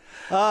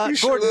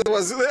 Sure that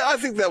was? I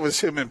think that was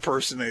him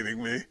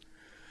impersonating me.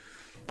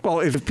 Well,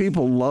 if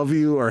people love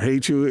you or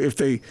hate you, if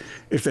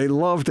they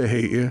love to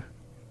hate you,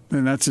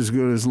 then that's as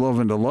good as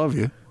loving to love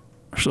you,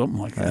 or something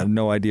like that. I have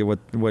no idea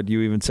what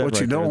you even said. What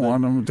right you don't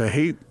want them to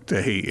hate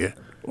you,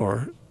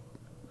 or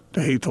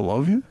to hate to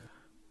love you.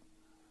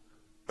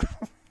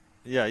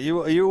 Yeah,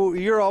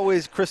 you're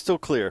always crystal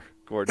clear,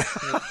 Gordon.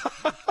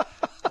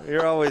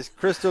 You're always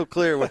crystal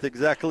clear with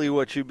exactly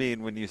what you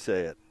mean when you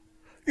say it.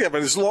 Yeah,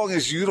 but as long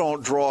as you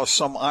don't draw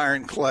some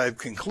ironclad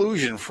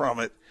conclusion from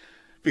it,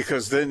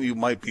 because then you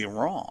might be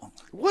wrong.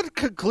 What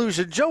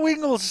conclusion? Joe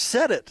Ingles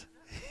said it.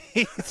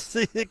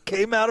 It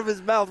came out of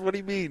his mouth. What do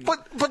you mean?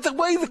 But the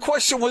way the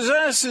question was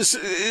asked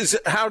is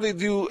how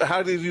did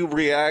you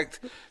react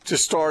to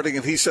starting?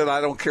 And he said,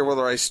 I don't care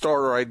whether I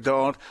start or I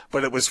don't,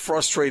 but it was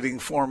frustrating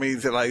for me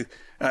that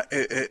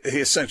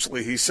he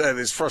said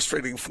it's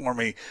frustrating for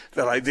me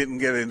that I didn't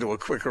get into a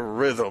quicker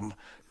rhythm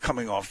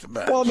coming off the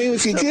bench. Well, I mean,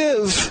 if you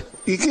give,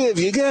 you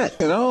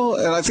get, And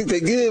I think they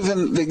give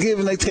and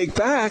they take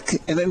back,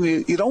 and then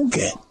you don't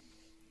get.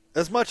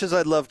 As much as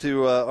I'd love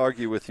to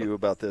argue with you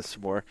about this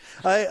more,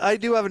 I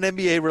do have an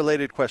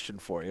NBA-related question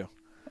for you.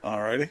 All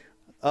righty.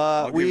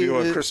 I'll give you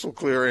a crystal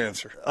clear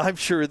answer. I'm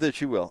sure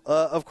that you will.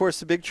 Of course,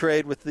 the big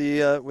trade with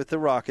the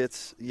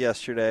Rockets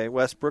yesterday,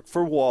 Westbrook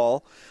for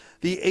Wall.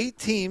 The 8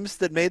 teams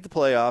that made the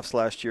playoffs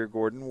last year,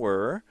 Gordon,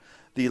 were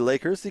the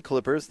Lakers, the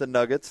Clippers, the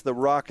Nuggets, the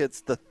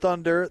Rockets, the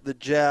Thunder, the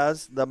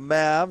Jazz, the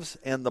Mavs,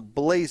 and the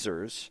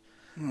Blazers.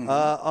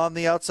 On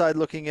the outside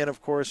looking in,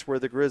 of course, were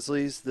the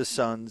Grizzlies, the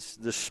Suns,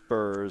 the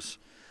Spurs,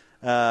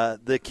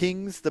 the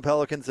Kings, the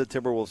Pelicans, the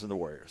Timberwolves, and the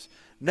Warriors.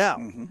 Now,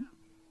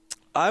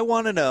 I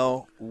want to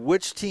know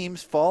which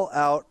teams fall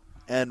out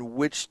and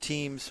which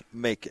teams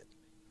make it.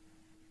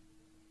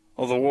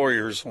 Well, the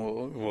Warriors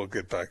will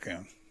get back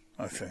in,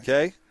 I think.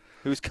 Okay.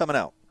 Who's coming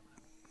out?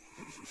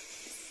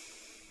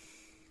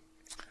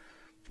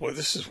 Boy,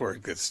 this is where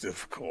it gets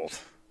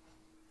difficult.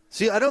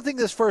 See, I don't think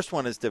this first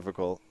one is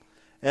difficult.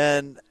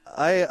 And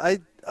I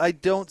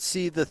don't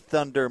see the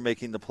Thunder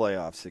making the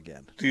playoffs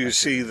again. Do you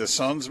see the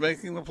Suns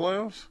making the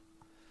playoffs?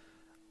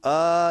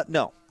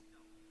 No.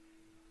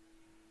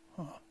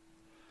 Huh.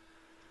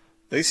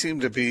 They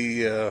seem to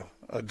be a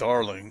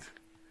darling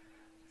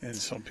in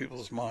some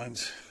people's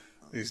minds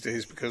these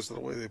days because of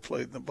the way they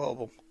played in the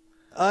bubble.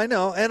 I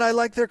know, and I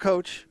like their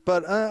coach,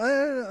 but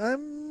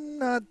I'm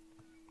not.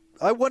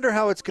 I wonder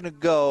how it's going to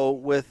go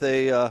with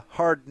a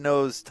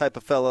hard-nosed type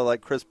of fellow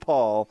like Chris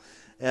Paul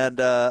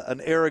and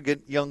an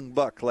arrogant young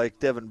buck like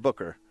Devin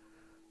Booker.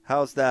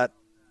 How's that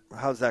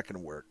going to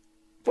work?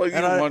 Well,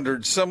 you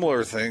wondered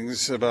similar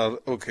things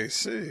about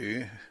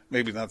OKC.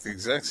 Maybe not the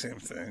exact same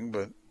thing,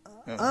 but.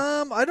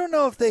 I don't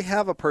know if they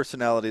have a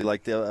personality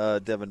like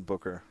Devin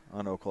Booker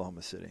on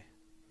Oklahoma City.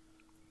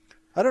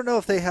 I don't know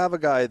if they have a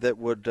guy that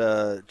would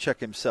check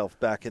himself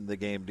back in the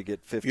game to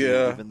get 50,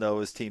 even though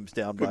his team's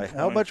down by.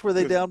 How much were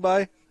they down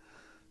by?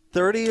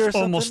 30 or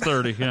something? Almost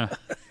 30, yeah.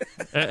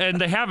 And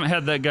they haven't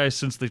had that guy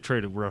since they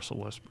traded Russell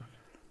Westbrook.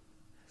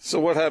 So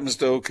what happens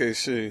to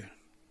OKC?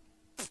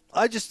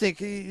 I just think,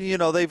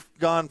 they've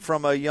gone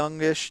from a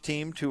youngish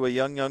team to a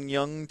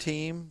young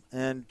team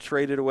and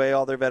traded away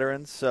all their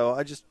veterans. So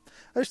I just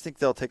think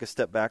they'll take a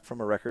step back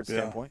from a record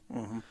standpoint.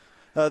 Mm-hmm.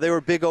 They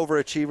were big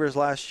overachievers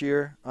last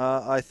year,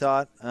 I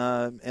thought,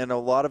 and a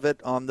lot of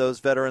it on those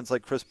veterans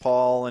like Chris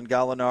Paul and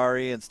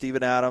Gallinari and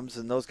Steven Adams,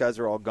 and those guys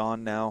are all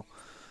gone now.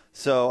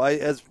 So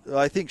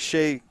I think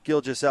Shai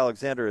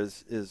Gilgeous-Alexander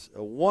is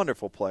a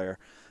wonderful player,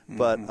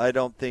 but I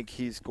don't think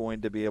he's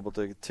going to be able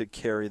to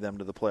carry them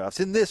to the playoffs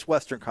in this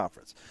Western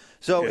Conference.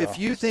 So if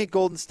you think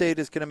Golden State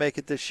is going to make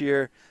it this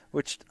year,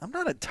 which I'm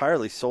not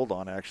entirely sold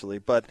on actually,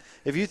 but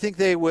if you think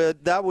they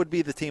would, that would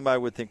be the team I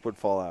would think would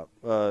fall out.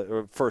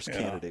 Or first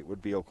candidate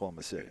would be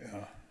Oklahoma City.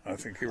 Yeah, I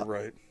think you're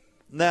right.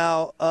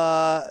 Now,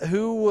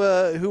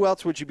 who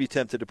else would you be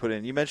tempted to put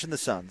in? You mentioned the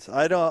Suns.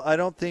 I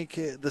don't think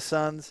the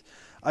Suns.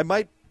 I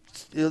might.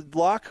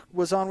 Locke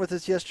was on with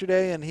us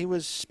yesterday, and he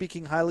was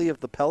speaking highly of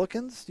the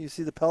Pelicans. Do you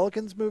see the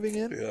Pelicans moving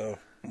in? Yeah.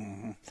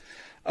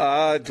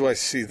 Mm-hmm. Do I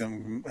see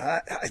them?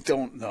 I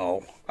don't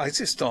know. I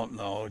just don't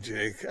know,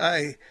 Jake.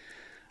 I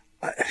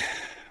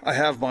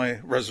have my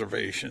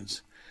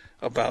reservations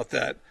about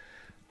that.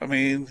 I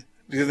mean,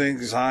 do you think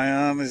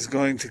Zion is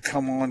going to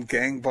come on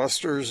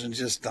gangbusters and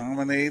just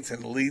dominate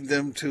and lead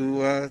them to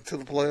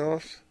the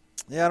playoffs?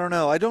 Yeah, I don't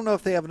know. I don't know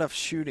if they have enough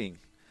shooting.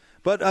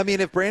 But I mean,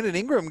 if Brandon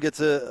Ingram gets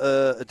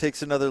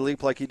takes another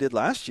leap like he did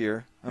last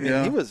year, I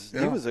mean, he was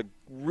a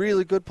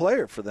really good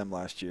player for them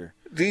last year.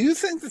 Do you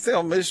think that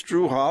they'll miss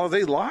Drew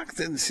Holiday? Locke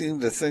didn't seem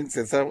to think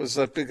that was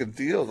that big a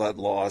deal, that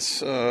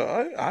loss.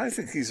 I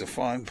think he's a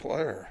fine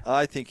player.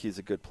 I think he's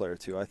a good player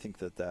too. I think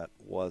that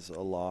was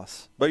a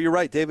loss. But you're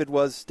right, David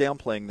was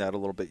downplaying that a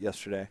little bit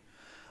yesterday.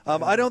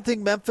 I don't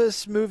think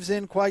Memphis moves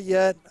in quite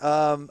yet.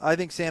 I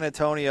think San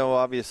Antonio,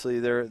 obviously,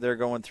 they're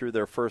going through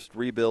their first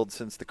rebuild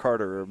since the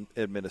Carter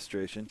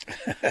administration.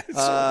 It's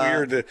so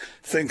weird to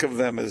think of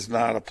them as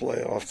not a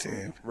playoff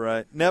team.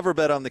 Right. Never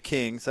bet on the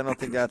Kings. I don't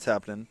think that's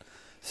happening.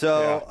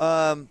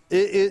 So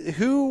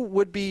who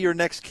would be your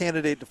next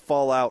candidate to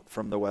fall out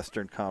from the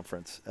Western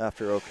Conference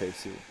after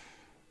OKC?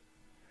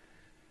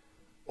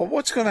 Well,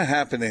 what's going to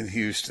happen in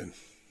Houston?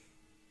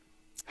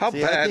 How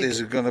bad is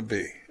it going to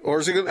be? Or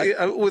is it going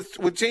to,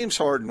 with James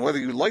Harden, whether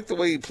you like the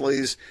way he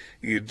plays,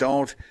 you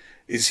don't,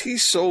 is he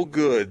so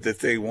good that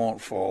they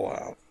won't fall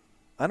out?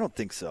 I don't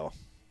think so.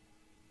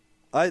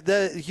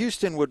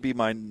 Houston would be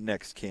my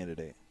next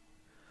candidate.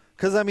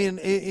 Because, I mean,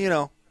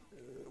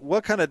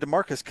 what kind of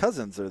DeMarcus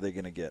Cousins are they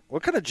going to get?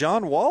 What kind of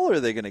John Wall are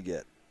they going to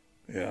get?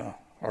 Yeah.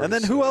 And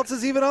then who else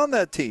is even on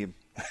that team?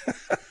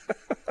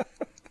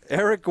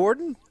 Eric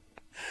Gordon?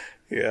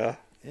 Yeah.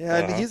 Yeah,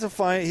 and he's a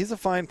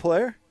fine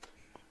player.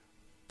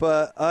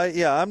 But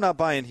I'm not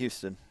buying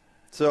Houston.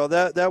 So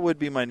that would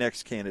be my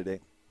next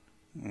candidate.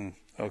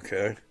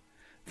 Okay.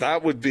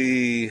 That would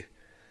drive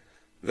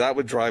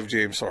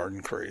James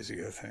Harden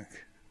crazy, I think.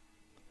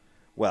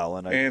 Well,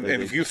 and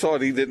if you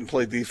thought he didn't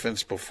play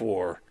defense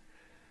before,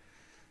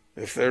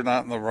 if they're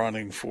not in the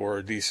running for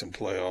a decent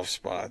playoff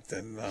spot,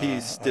 then he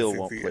still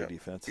won't play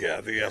defense.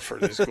 Yeah, the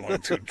effort is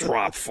going to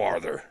drop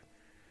farther.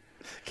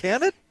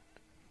 Can it?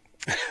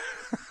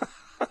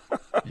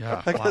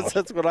 Yeah, I guess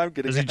that's what I'm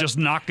getting. Is he just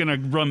not going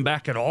to run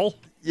back at all?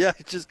 Yeah,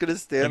 he's just going to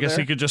stand there. I guess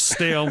he could just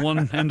stay on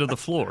one end of the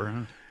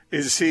floor.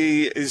 Is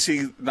he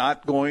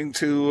not going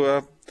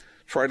to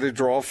try to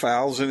draw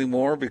fouls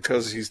anymore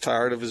because he's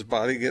tired of his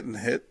body getting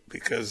hit?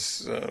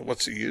 Because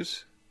what's the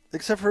use?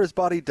 Except for his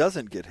body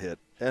doesn't get hit,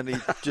 and he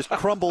just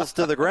crumbles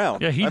to the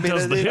ground. Yeah, he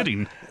does the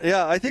hitting.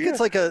 Yeah, I think it's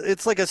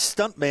like a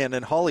stunt man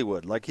in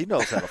Hollywood. Like he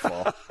knows how to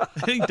fall.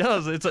 He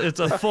does. It's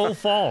a full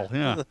fall.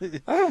 Yeah.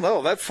 I don't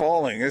know. That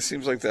falling, it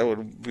seems like that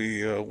would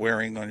be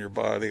wearing on your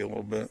body a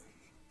little bit.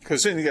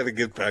 Because then you got to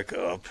get back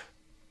up.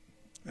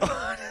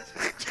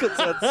 Because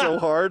that's so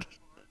hard.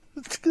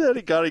 Then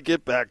you got to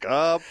get back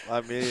up.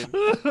 I mean,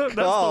 that's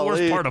the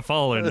worst part of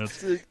falling.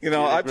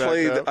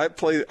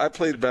 I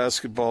played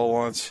basketball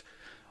once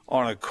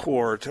on a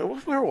court.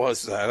 Where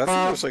was that? I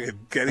think it was like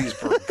at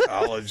Gettysburg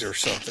College or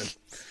something.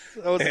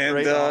 That was a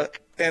great knock.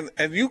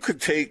 And you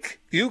could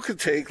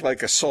take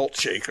like a salt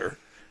shaker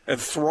and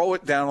throw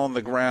it down on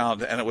the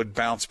ground, and it would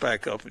bounce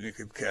back up, and you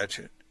could catch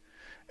it.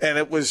 And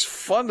it was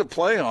fun to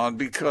play on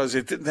because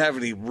it didn't have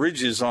any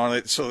ridges on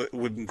it, so it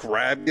wouldn't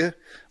grab you,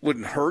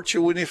 wouldn't hurt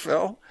you when you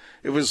fell.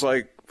 It was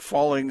like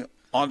falling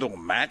onto a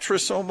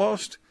mattress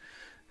almost.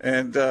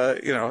 And,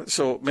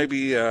 so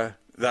maybe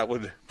that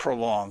would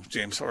prolong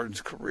James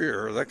Harden's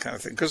career or that kind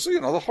of thing. Because,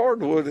 the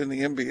hardwood in the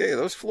NBA,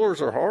 those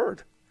floors are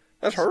hard.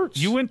 That hurts.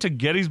 You went to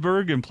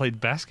Gettysburg and played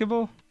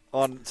basketball?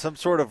 On some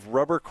sort of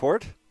rubber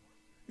court?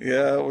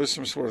 Yeah, it was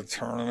some sort of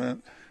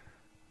tournament.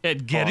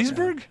 At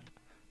Gettysburg? Yeah.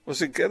 Was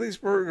it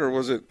Gettysburg or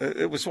was it?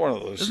 It was one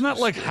of those. Isn't that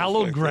like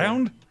hallowed like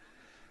ground?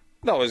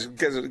 No, it was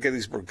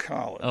Gettysburg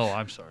College. Oh,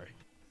 I'm sorry.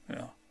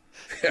 Yeah.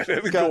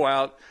 They would go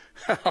out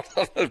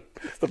on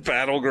the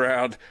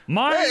battleground.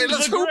 Hey,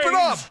 let's hoop it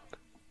up.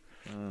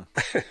 Yeah.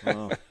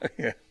 No.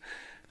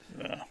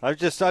 I'm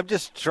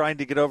just trying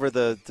to get over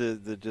the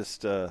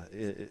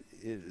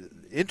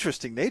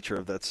interesting nature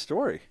of that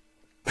story.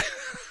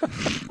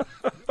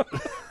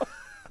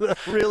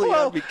 Really,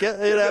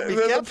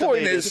 the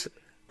point is,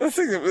 the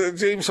thing that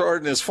James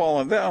Harden has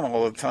fallen down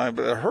all the time,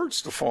 but it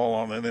hurts to fall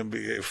on an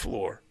NBA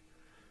floor.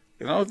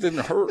 It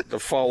didn't hurt to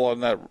fall on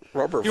that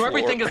rubber floor.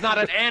 Everything is not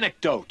an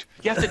anecdote.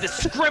 You have to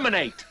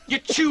discriminate. You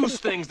choose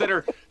things that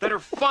are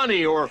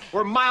funny or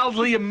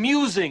mildly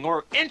amusing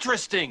or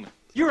interesting.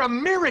 You're a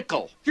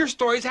miracle. Your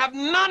stories have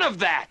none of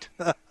that.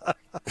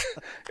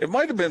 It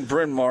might have been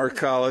Bryn Mawr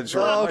College,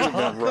 or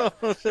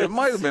it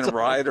might have been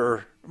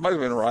Ryder. It might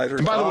have been Ryder.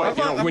 And by the way,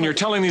 when you're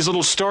telling these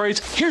little stories,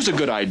 here's a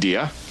good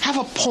idea. Have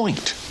a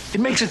point. It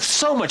makes it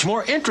so much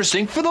more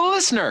interesting for the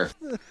listener.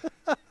 The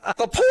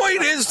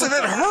point is that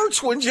it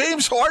hurts when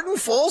James Harden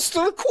falls to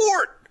the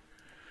court.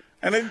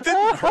 And it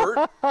didn't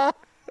hurt.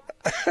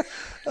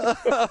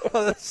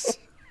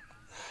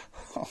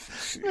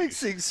 Makes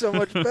things so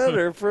much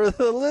better for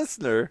the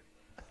listener.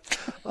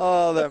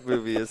 Oh, that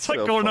movie is so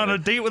like going funny. on a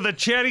date with a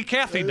chatty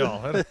Cathy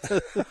doll.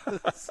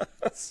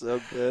 So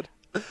good.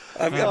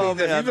 Have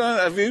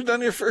you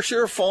done your fair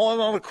share of falling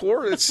on the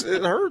court?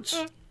 It hurts.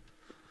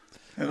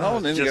 And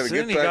then you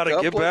got to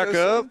get back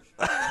up.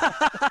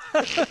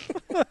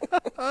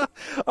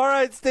 All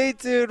right, stay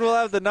tuned. We'll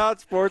have the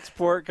Not Sports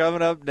Report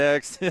coming up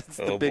next. It's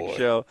the Big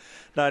Show,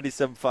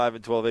 97.5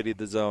 and 1280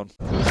 The Zone.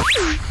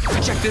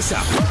 Check this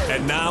out.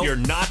 And now your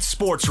Not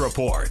Sports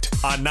Report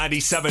on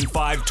 97.5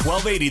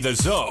 1280 The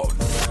Zone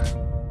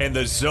and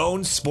the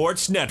Zone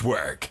Sports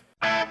Network.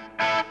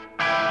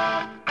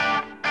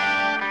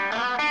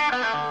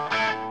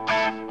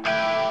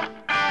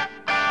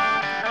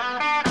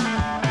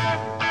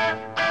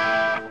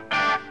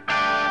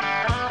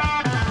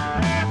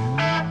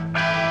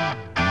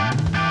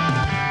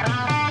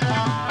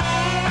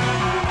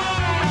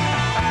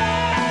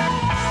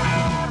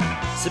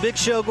 It's the Big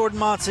Show. Gordon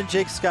Monson,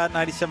 Jake Scott,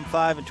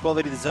 97.5 and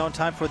 1280 The Zone.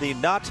 Time for the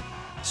Not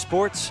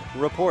Sports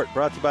Report,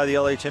 brought to you by the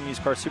LHM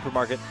Used Car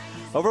Supermarket.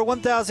 Over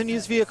 1,000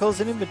 used vehicles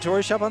in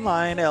inventory. Shop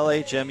online,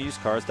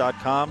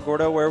 lhmusedcars.com.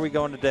 Gordo, where are we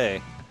going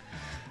today?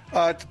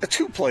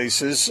 Two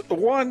places.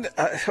 One,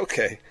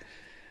 okay.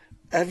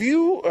 Have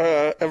you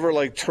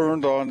ever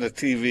turned on the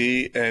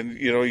TV and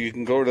you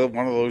can go to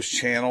one of those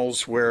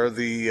channels where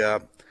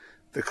the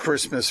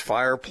Christmas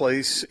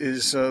fireplace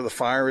is the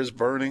fire is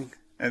burning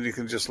and you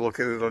can just look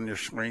at it on your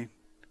screen?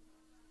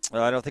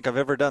 I don't think I've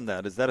ever done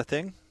that. Is that a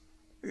thing?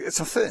 It's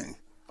a thing.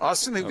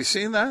 Austin, have you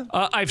seen that?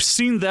 I've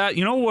seen that.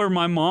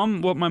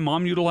 What my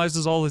mom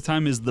utilizes all the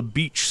time is the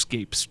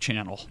Beachscapes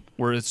channel,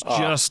 where it's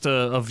just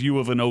a view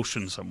of an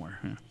ocean somewhere.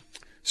 Yeah.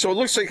 So it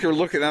looks like you're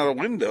looking out a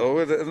window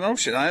at an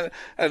ocean.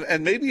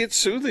 And maybe it's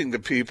soothing to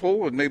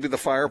people, and maybe the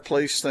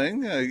fireplace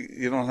thing.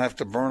 You don't have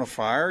to burn a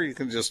fire. You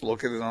can just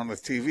look at it on the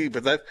TV.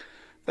 But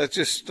that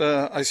just,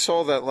 I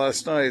saw that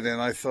last night,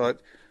 and I thought,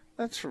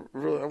 that's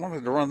really, I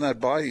wanted to run that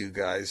by you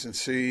guys and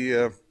see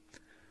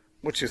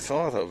what you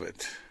thought of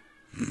it.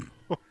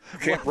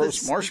 Can't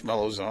roast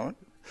marshmallows on it.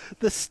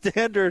 The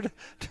standard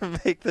to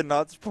make the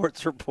Not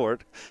Sports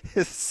Report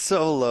is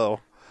so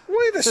low.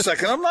 Wait a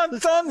second, I'm not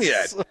done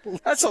yet.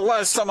 That's the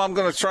last time I'm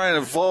going to try and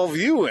involve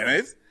you in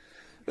it.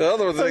 The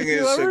other thing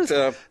is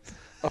that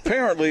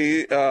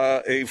apparently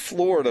a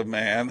Florida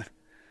man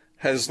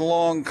has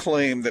long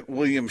claimed that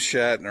William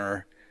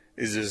Shatner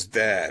is his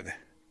dad.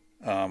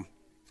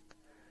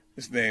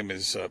 His name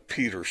is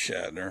Peter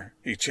Shatner.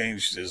 He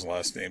changed his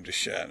last name to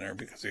Shatner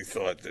because he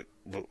thought that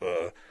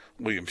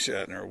William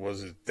Shatner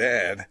was his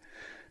dad.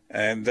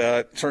 And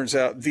it turns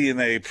out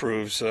DNA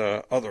proves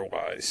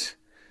otherwise.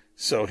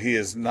 So he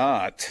is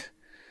not,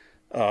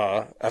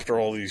 after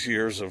all these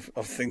years of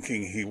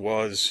thinking he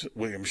was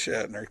William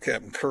Shatner,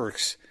 Captain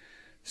Kirk's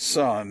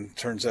son,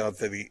 turns out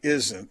that he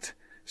isn't.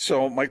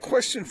 So my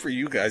question for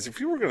you guys, if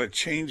you were going to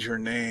change your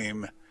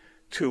name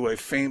to a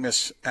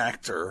famous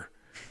actor,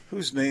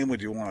 whose name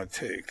would you want to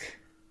take?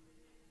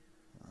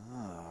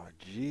 Oh,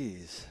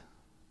 jeez.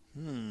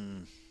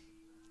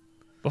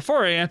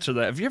 Before I answer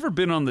that, have you ever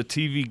been on the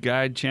TV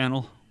Guide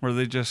channel where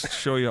they just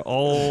show you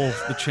all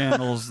the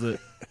channels that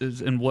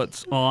is and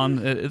what's on?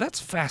 That's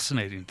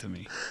fascinating to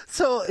me.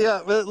 So,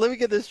 yeah, let me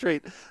get this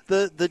straight.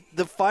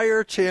 The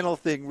Fire Channel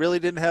thing really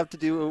didn't have to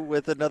do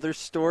with another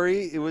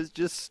story. It was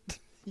just,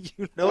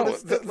 you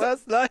noticed it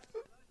last night?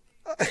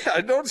 I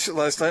noticed it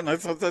last night, and I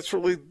thought that's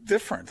really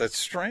different. That's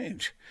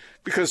strange.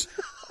 Because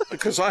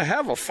I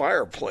have a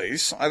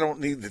fireplace. I don't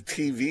need the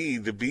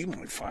TV to be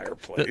my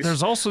fireplace.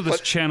 There's also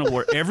this channel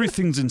where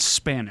everything's in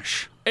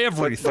Spanish.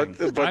 Everything.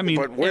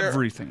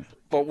 Everything.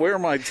 But where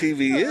my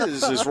TV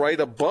is right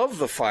above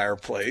the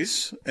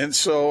fireplace. And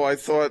so I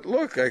thought,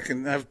 look, I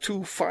can have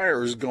two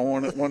fires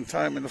going at one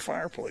time in the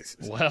fireplace.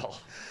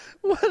 Well.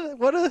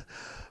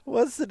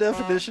 What's the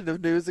definition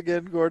of news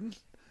again, Gordon?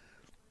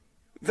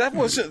 That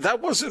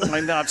wasn't my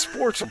Not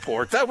Sports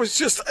Report. That was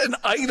just an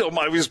item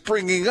I was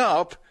bringing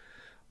up.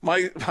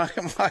 My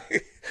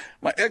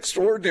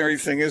extraordinary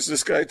thing is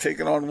this guy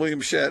taking on William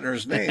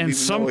Shatner's name. And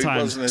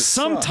sometimes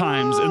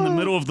in the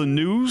middle of the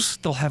news,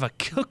 they'll have a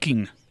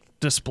cooking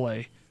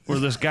display where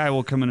this guy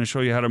will come in and show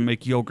you how to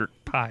make yogurt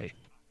pie.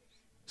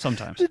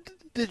 Sometimes.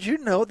 Did you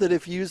know that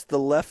if you use the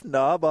left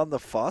knob on the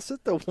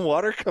faucet, the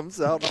water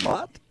comes out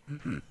hot?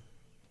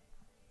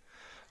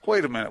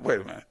 Wait a minute.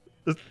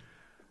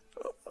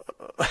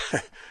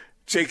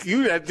 Jake,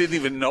 you didn't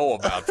even know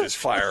about this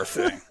fire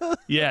thing.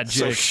 Yeah,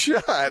 Jake. So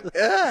shut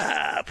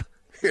up.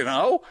 You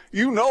know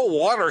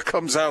water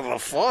comes out of the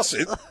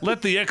faucet.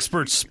 Let the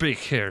experts speak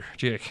here,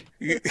 Jake.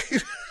 You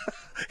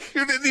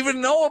didn't even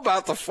know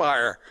about the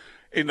fire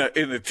on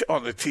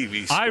the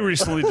TV screen. I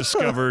recently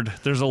discovered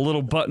there's a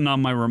little button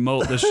on my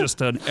remote that's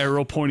just an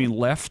arrow pointing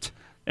left.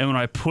 And when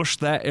I push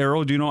that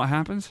arrow, do you know what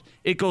happens?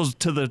 It goes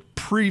to the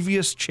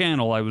previous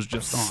channel I was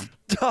just on.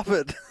 Stop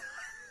it.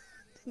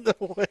 No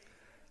way.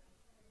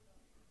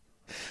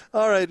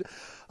 All right,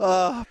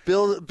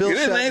 Bill. You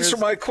didn't answer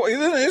my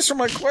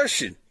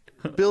question.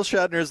 Bill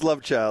Shatner's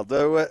love child.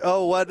 No,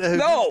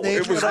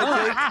 it was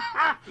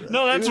not.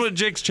 No, that's what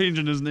Jake's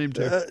changing his name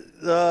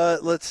to.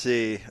 Let's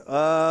see.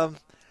 I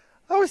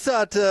always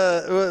thought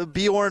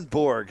Bjorn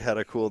Borg had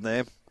a cool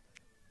name.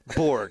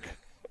 Borg.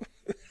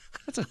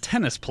 That's a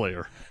tennis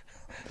player.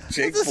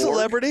 Jake It's a Borg?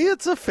 celebrity.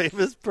 It's a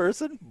famous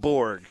person.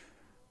 Borg.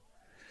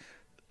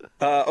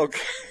 Okay.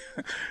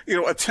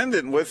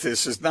 Attendant with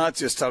this is not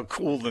just how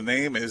cool the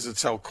name is,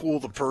 it's how cool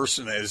the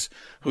person is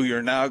who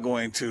you're now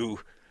going to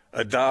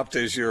adopt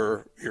as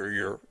your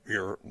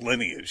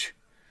lineage.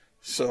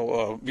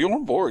 So,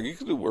 Bjorn Borg, you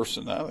could do worse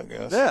than that, I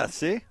guess. Yeah,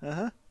 see?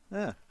 Yeah.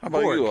 How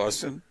about you,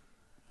 Austin?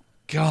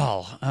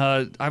 Gall,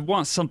 I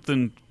want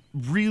something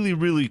really,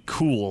 really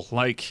cool,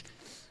 like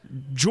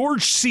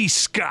George C.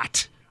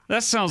 Scott.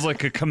 That sounds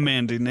like a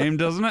commanding name,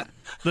 doesn't it?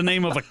 The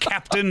name of a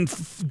captain,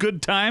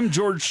 good time,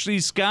 George C.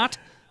 Scott.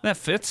 That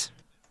fits.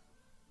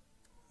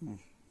 All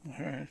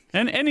right.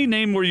 And any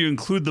name where you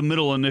include the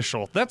middle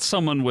initial, that's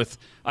someone with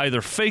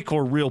either fake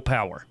or real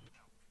power.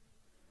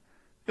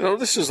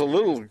 This is a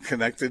little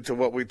connected to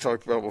what we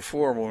talked about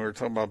before when we were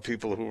talking about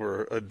people who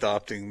were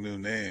adopting new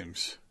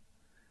names.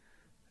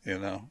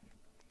 You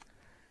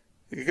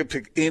could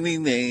pick any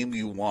name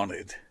you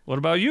wanted. What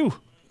about you?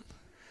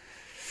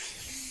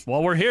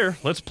 While we're here,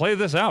 let's play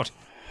this out.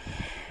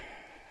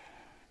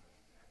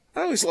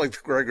 I always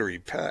liked Gregory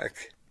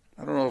Peck.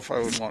 I don't know if I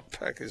would want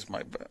Peck as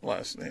my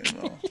last name,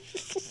 though.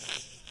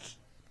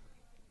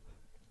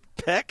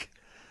 Peck?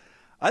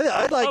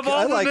 I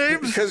like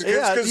names? Because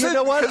you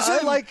know what?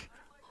 I like.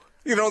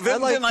 Then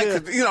I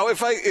could.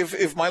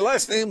 If my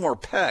last name were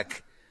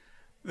Peck,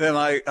 then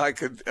I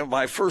could.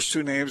 My first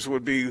two names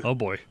would be. Oh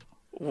boy.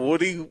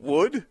 Woody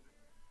Wood.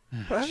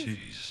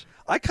 Jeez.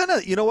 I kind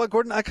of, you know what,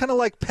 Gordon? I kind of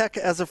like Peck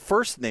as a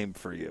first name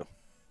for you.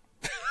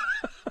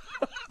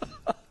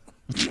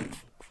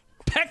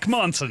 Peck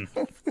Monson.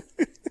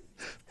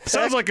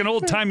 Sounds like an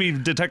old-timey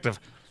detective.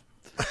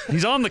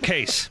 He's on the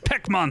case.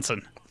 Peck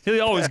Monson.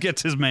 He always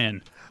gets his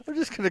man.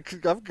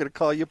 I'm gonna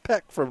call you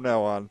Peck from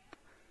now on.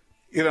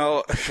 You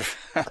know,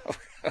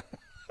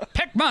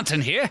 Peck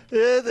Monson here.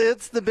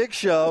 It's the Big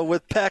Show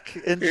with Peck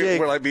and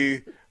Jake.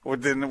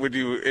 would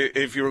you,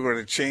 if you were going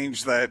to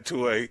change that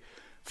to a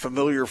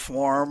familiar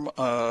form,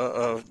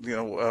 a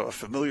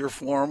familiar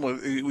form,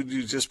 would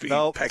you just be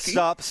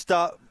Pecky?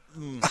 Stop.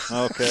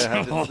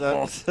 Okay.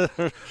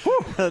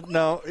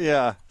 No,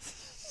 yeah.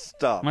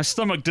 Stop. My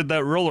stomach did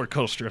that roller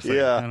coaster thing.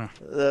 Yeah,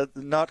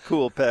 not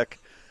cool, Peck.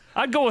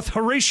 I'd go with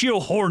Horatio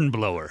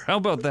Hornblower. How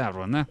about that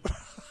one? Huh?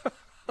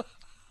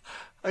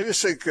 I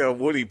just think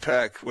Woody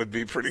Peck would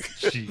be pretty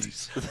good.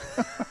 Jeez.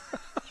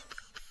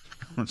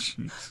 Oh,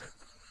 jeez.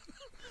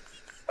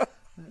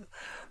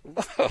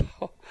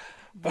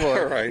 Boy,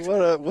 all right.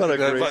 What a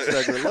great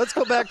segment. Let's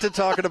go back to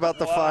talking about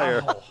the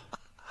fire.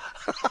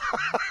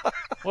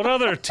 What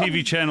other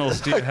TV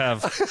channels do you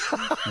have?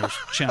 There's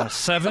Channel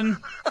 7.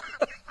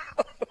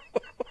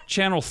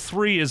 Channel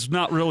 3 is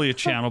not really a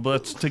channel, but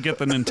that's to get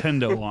the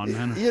Nintendo on.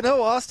 Man. You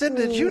know, Austin,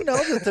 did you know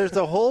that there's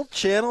a whole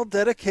channel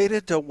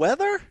dedicated to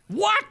weather?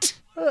 What?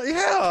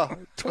 Yeah,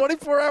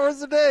 24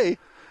 hours a day.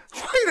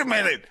 Wait a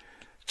minute.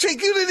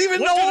 Jake, you didn't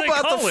even know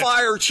about the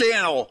Fire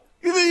Channel.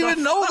 You didn't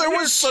even know there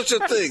was such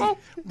a thing.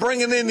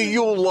 Bringing in the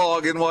Yule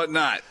log and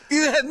whatnot.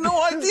 You had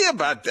no idea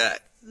about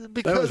that.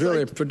 That was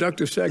really a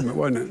productive segment,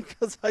 wasn't it?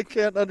 Because I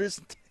can't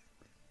understand.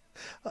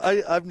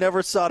 I've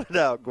never sought it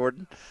out,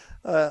 Gordon.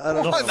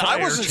 I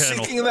wasn't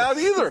seeking it out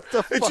either.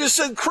 It just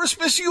said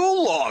Christmas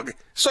Yule log.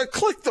 So I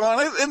clicked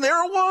on it, and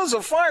there it was,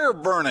 a fire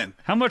burning.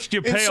 How much do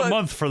you pay a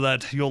month for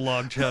that Yule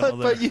log channel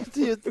there?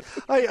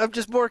 I'm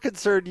just more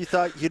concerned. You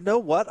thought, you know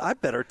what? I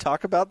better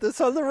talk about this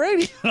on the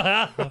radio.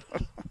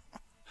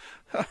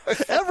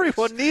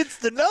 Everyone needs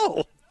to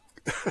know.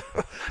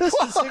 This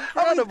is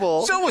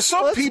incredible.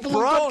 Some people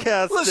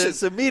broadcast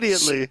this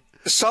immediately.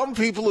 Some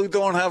people who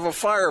don't have a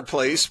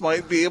fireplace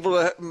might be able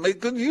to make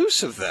good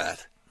use of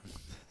that.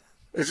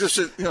 It's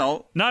just,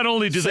 Not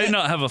only do they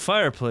not have a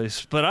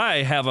fireplace, but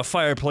I have a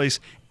fireplace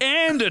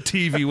and a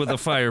TV with a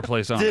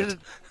fireplace on it.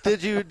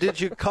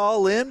 Did you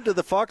call in to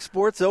the Fox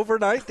Sports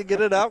overnight to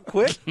get it out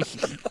quick?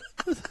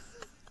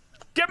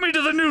 Get me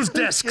to the news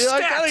desk.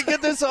 I gotta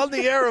get this on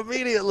the air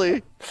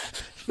immediately.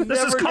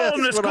 This is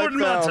columnist Gordon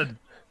Monson.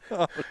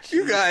 Oh,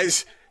 you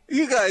guys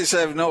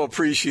have no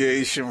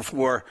appreciation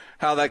for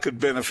how that could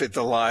benefit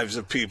the lives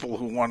of people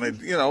who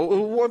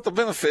who want the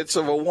benefits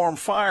of a warm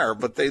fire,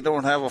 but they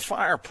don't have a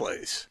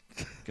fireplace.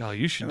 God,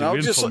 you should do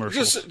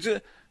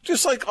infomercials.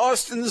 Just like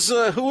Austin's,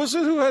 who was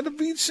it who had the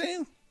beach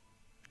scene?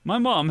 My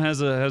mom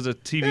has a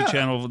TV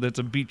channel that's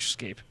a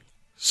beachscape.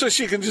 So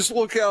she can just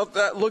look at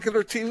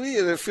her TV,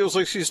 and it feels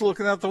like she's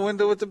looking out the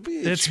window at the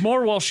beach. It's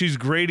more while she's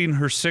grading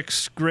her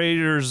sixth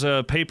graders'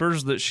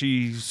 papers that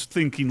she's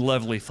thinking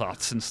lovely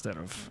thoughts instead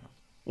of,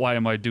 why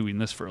am I doing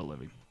this for a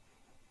living?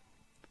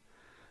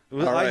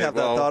 I have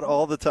that thought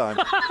all the time.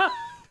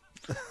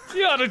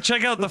 You ought to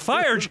check out the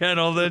Fire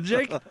Channel then,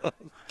 Jake.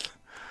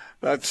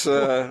 That's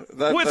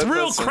with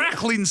real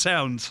crackling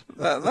sounds.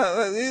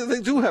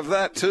 They do have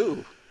that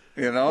too.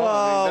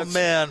 Oh,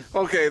 man.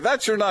 Okay,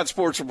 that's your Not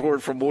Sports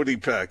Report from Woody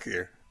Peck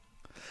here.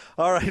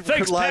 All right,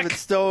 thanks, we're live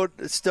Peck.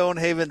 at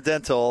Stonehaven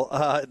Dental,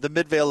 the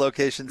Midvale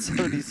location,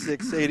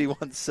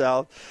 7681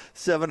 South,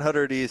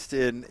 700 East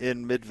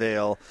in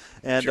Midvale.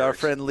 And our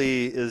friend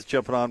Lee is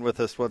jumping on with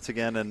us once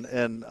again,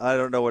 and I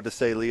don't know what to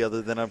say, Lee,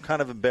 other than I'm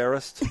kind of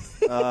embarrassed.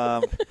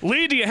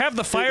 Lee, do you have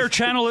the Fire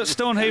Channel at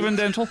Stonehaven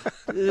Dental?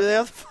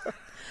 Yeah.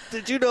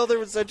 Did you know there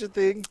was such a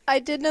thing? I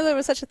did know there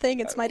was such a thing.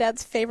 It's my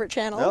dad's favorite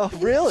channel. Oh,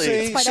 really?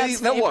 It's my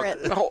dad's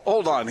favorite. Look,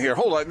 hold on here.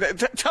 Hold on.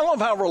 Tell them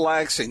how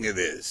relaxing it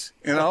is.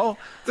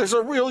 There's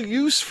a real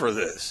use for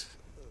this.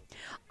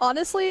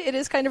 Honestly, it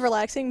is kind of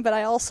relaxing, but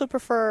I also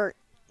prefer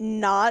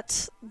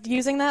not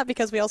using that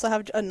because we also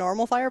have a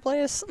normal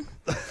fireplace.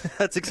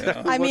 That's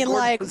exactly what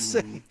Gordon was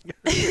saying.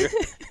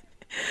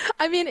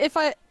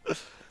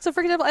 So,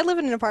 for example, I live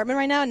in an apartment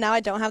right now, and now I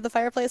don't have the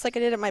fireplace like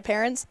I did at my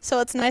parents', so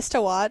it's nice to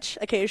watch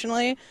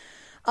occasionally,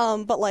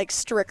 but,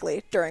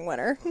 strictly during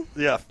winter.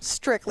 Yeah.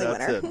 Strictly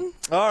winter. It.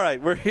 All right,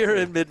 we're here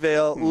in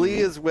Midvale. Lee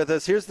is with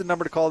us. Here's the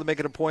number to call to make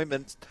an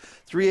appointment,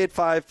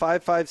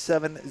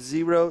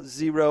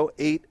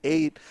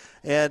 385-557-0088,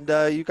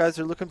 and you guys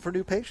are looking for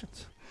new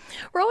patients.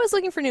 We're always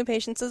looking for new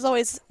patients. It's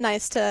always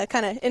nice to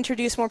kind of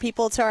introduce more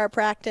people to our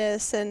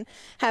practice and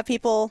have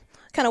people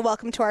kind of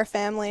welcome to our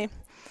family.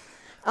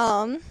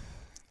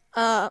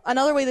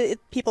 Another way that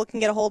people can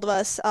get a hold of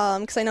us,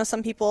 because I know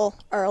some people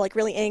are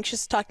really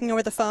anxious talking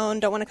over the phone,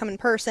 don't want to come in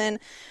person.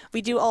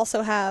 We do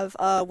also have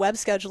web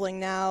scheduling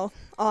now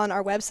on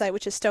our website,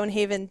 which is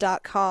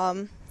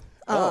stonehaven.com.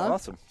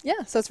 Awesome.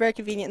 Yeah, so it's very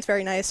convenient. It's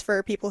very nice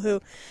for people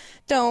who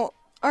don't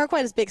aren't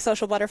quite as big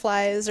social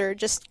butterflies or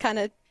just kind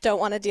of don't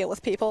want to deal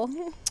with people.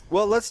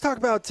 Well, let's talk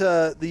about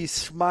the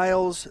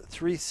Smiles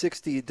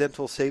 360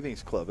 Dental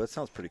Savings Club. That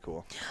sounds pretty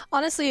cool.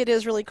 Honestly, it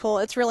is really cool.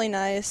 It's really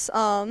nice.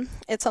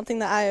 It's something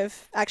that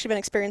I've actually been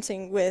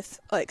experimenting with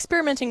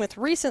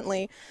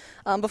recently.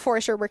 Before I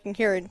started working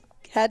here and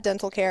had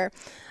dental care,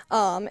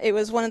 it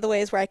was one of the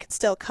ways where I could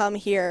still come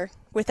here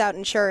without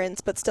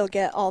insurance, but still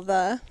get all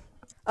the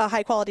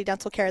high-quality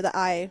dental care that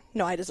I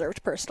know I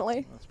deserved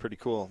personally. That's pretty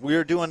cool. We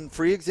are doing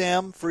free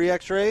exam, free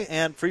x-ray,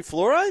 and free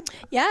fluoride?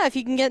 Yeah, if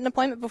you can get an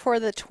appointment before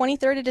the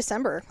 23rd of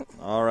December.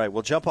 All right,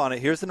 we'll jump on it.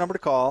 Here's the number to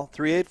call,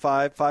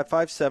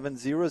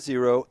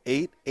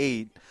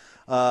 385-557-0088.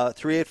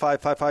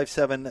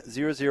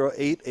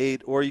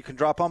 385-557-0088, or you can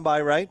drop on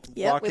by, right?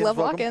 Yeah, we love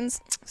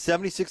walk-ins.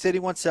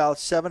 7681 South,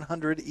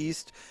 700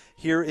 East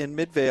here in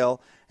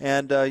Midvale.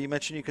 And you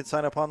mentioned you can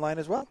sign up online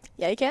as well?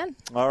 Yeah, you can.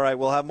 All right,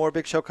 we'll have more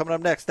Big Show coming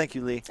up next. Thank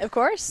you, Lee. Of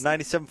course.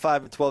 97.5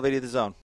 and 1280 The Zone.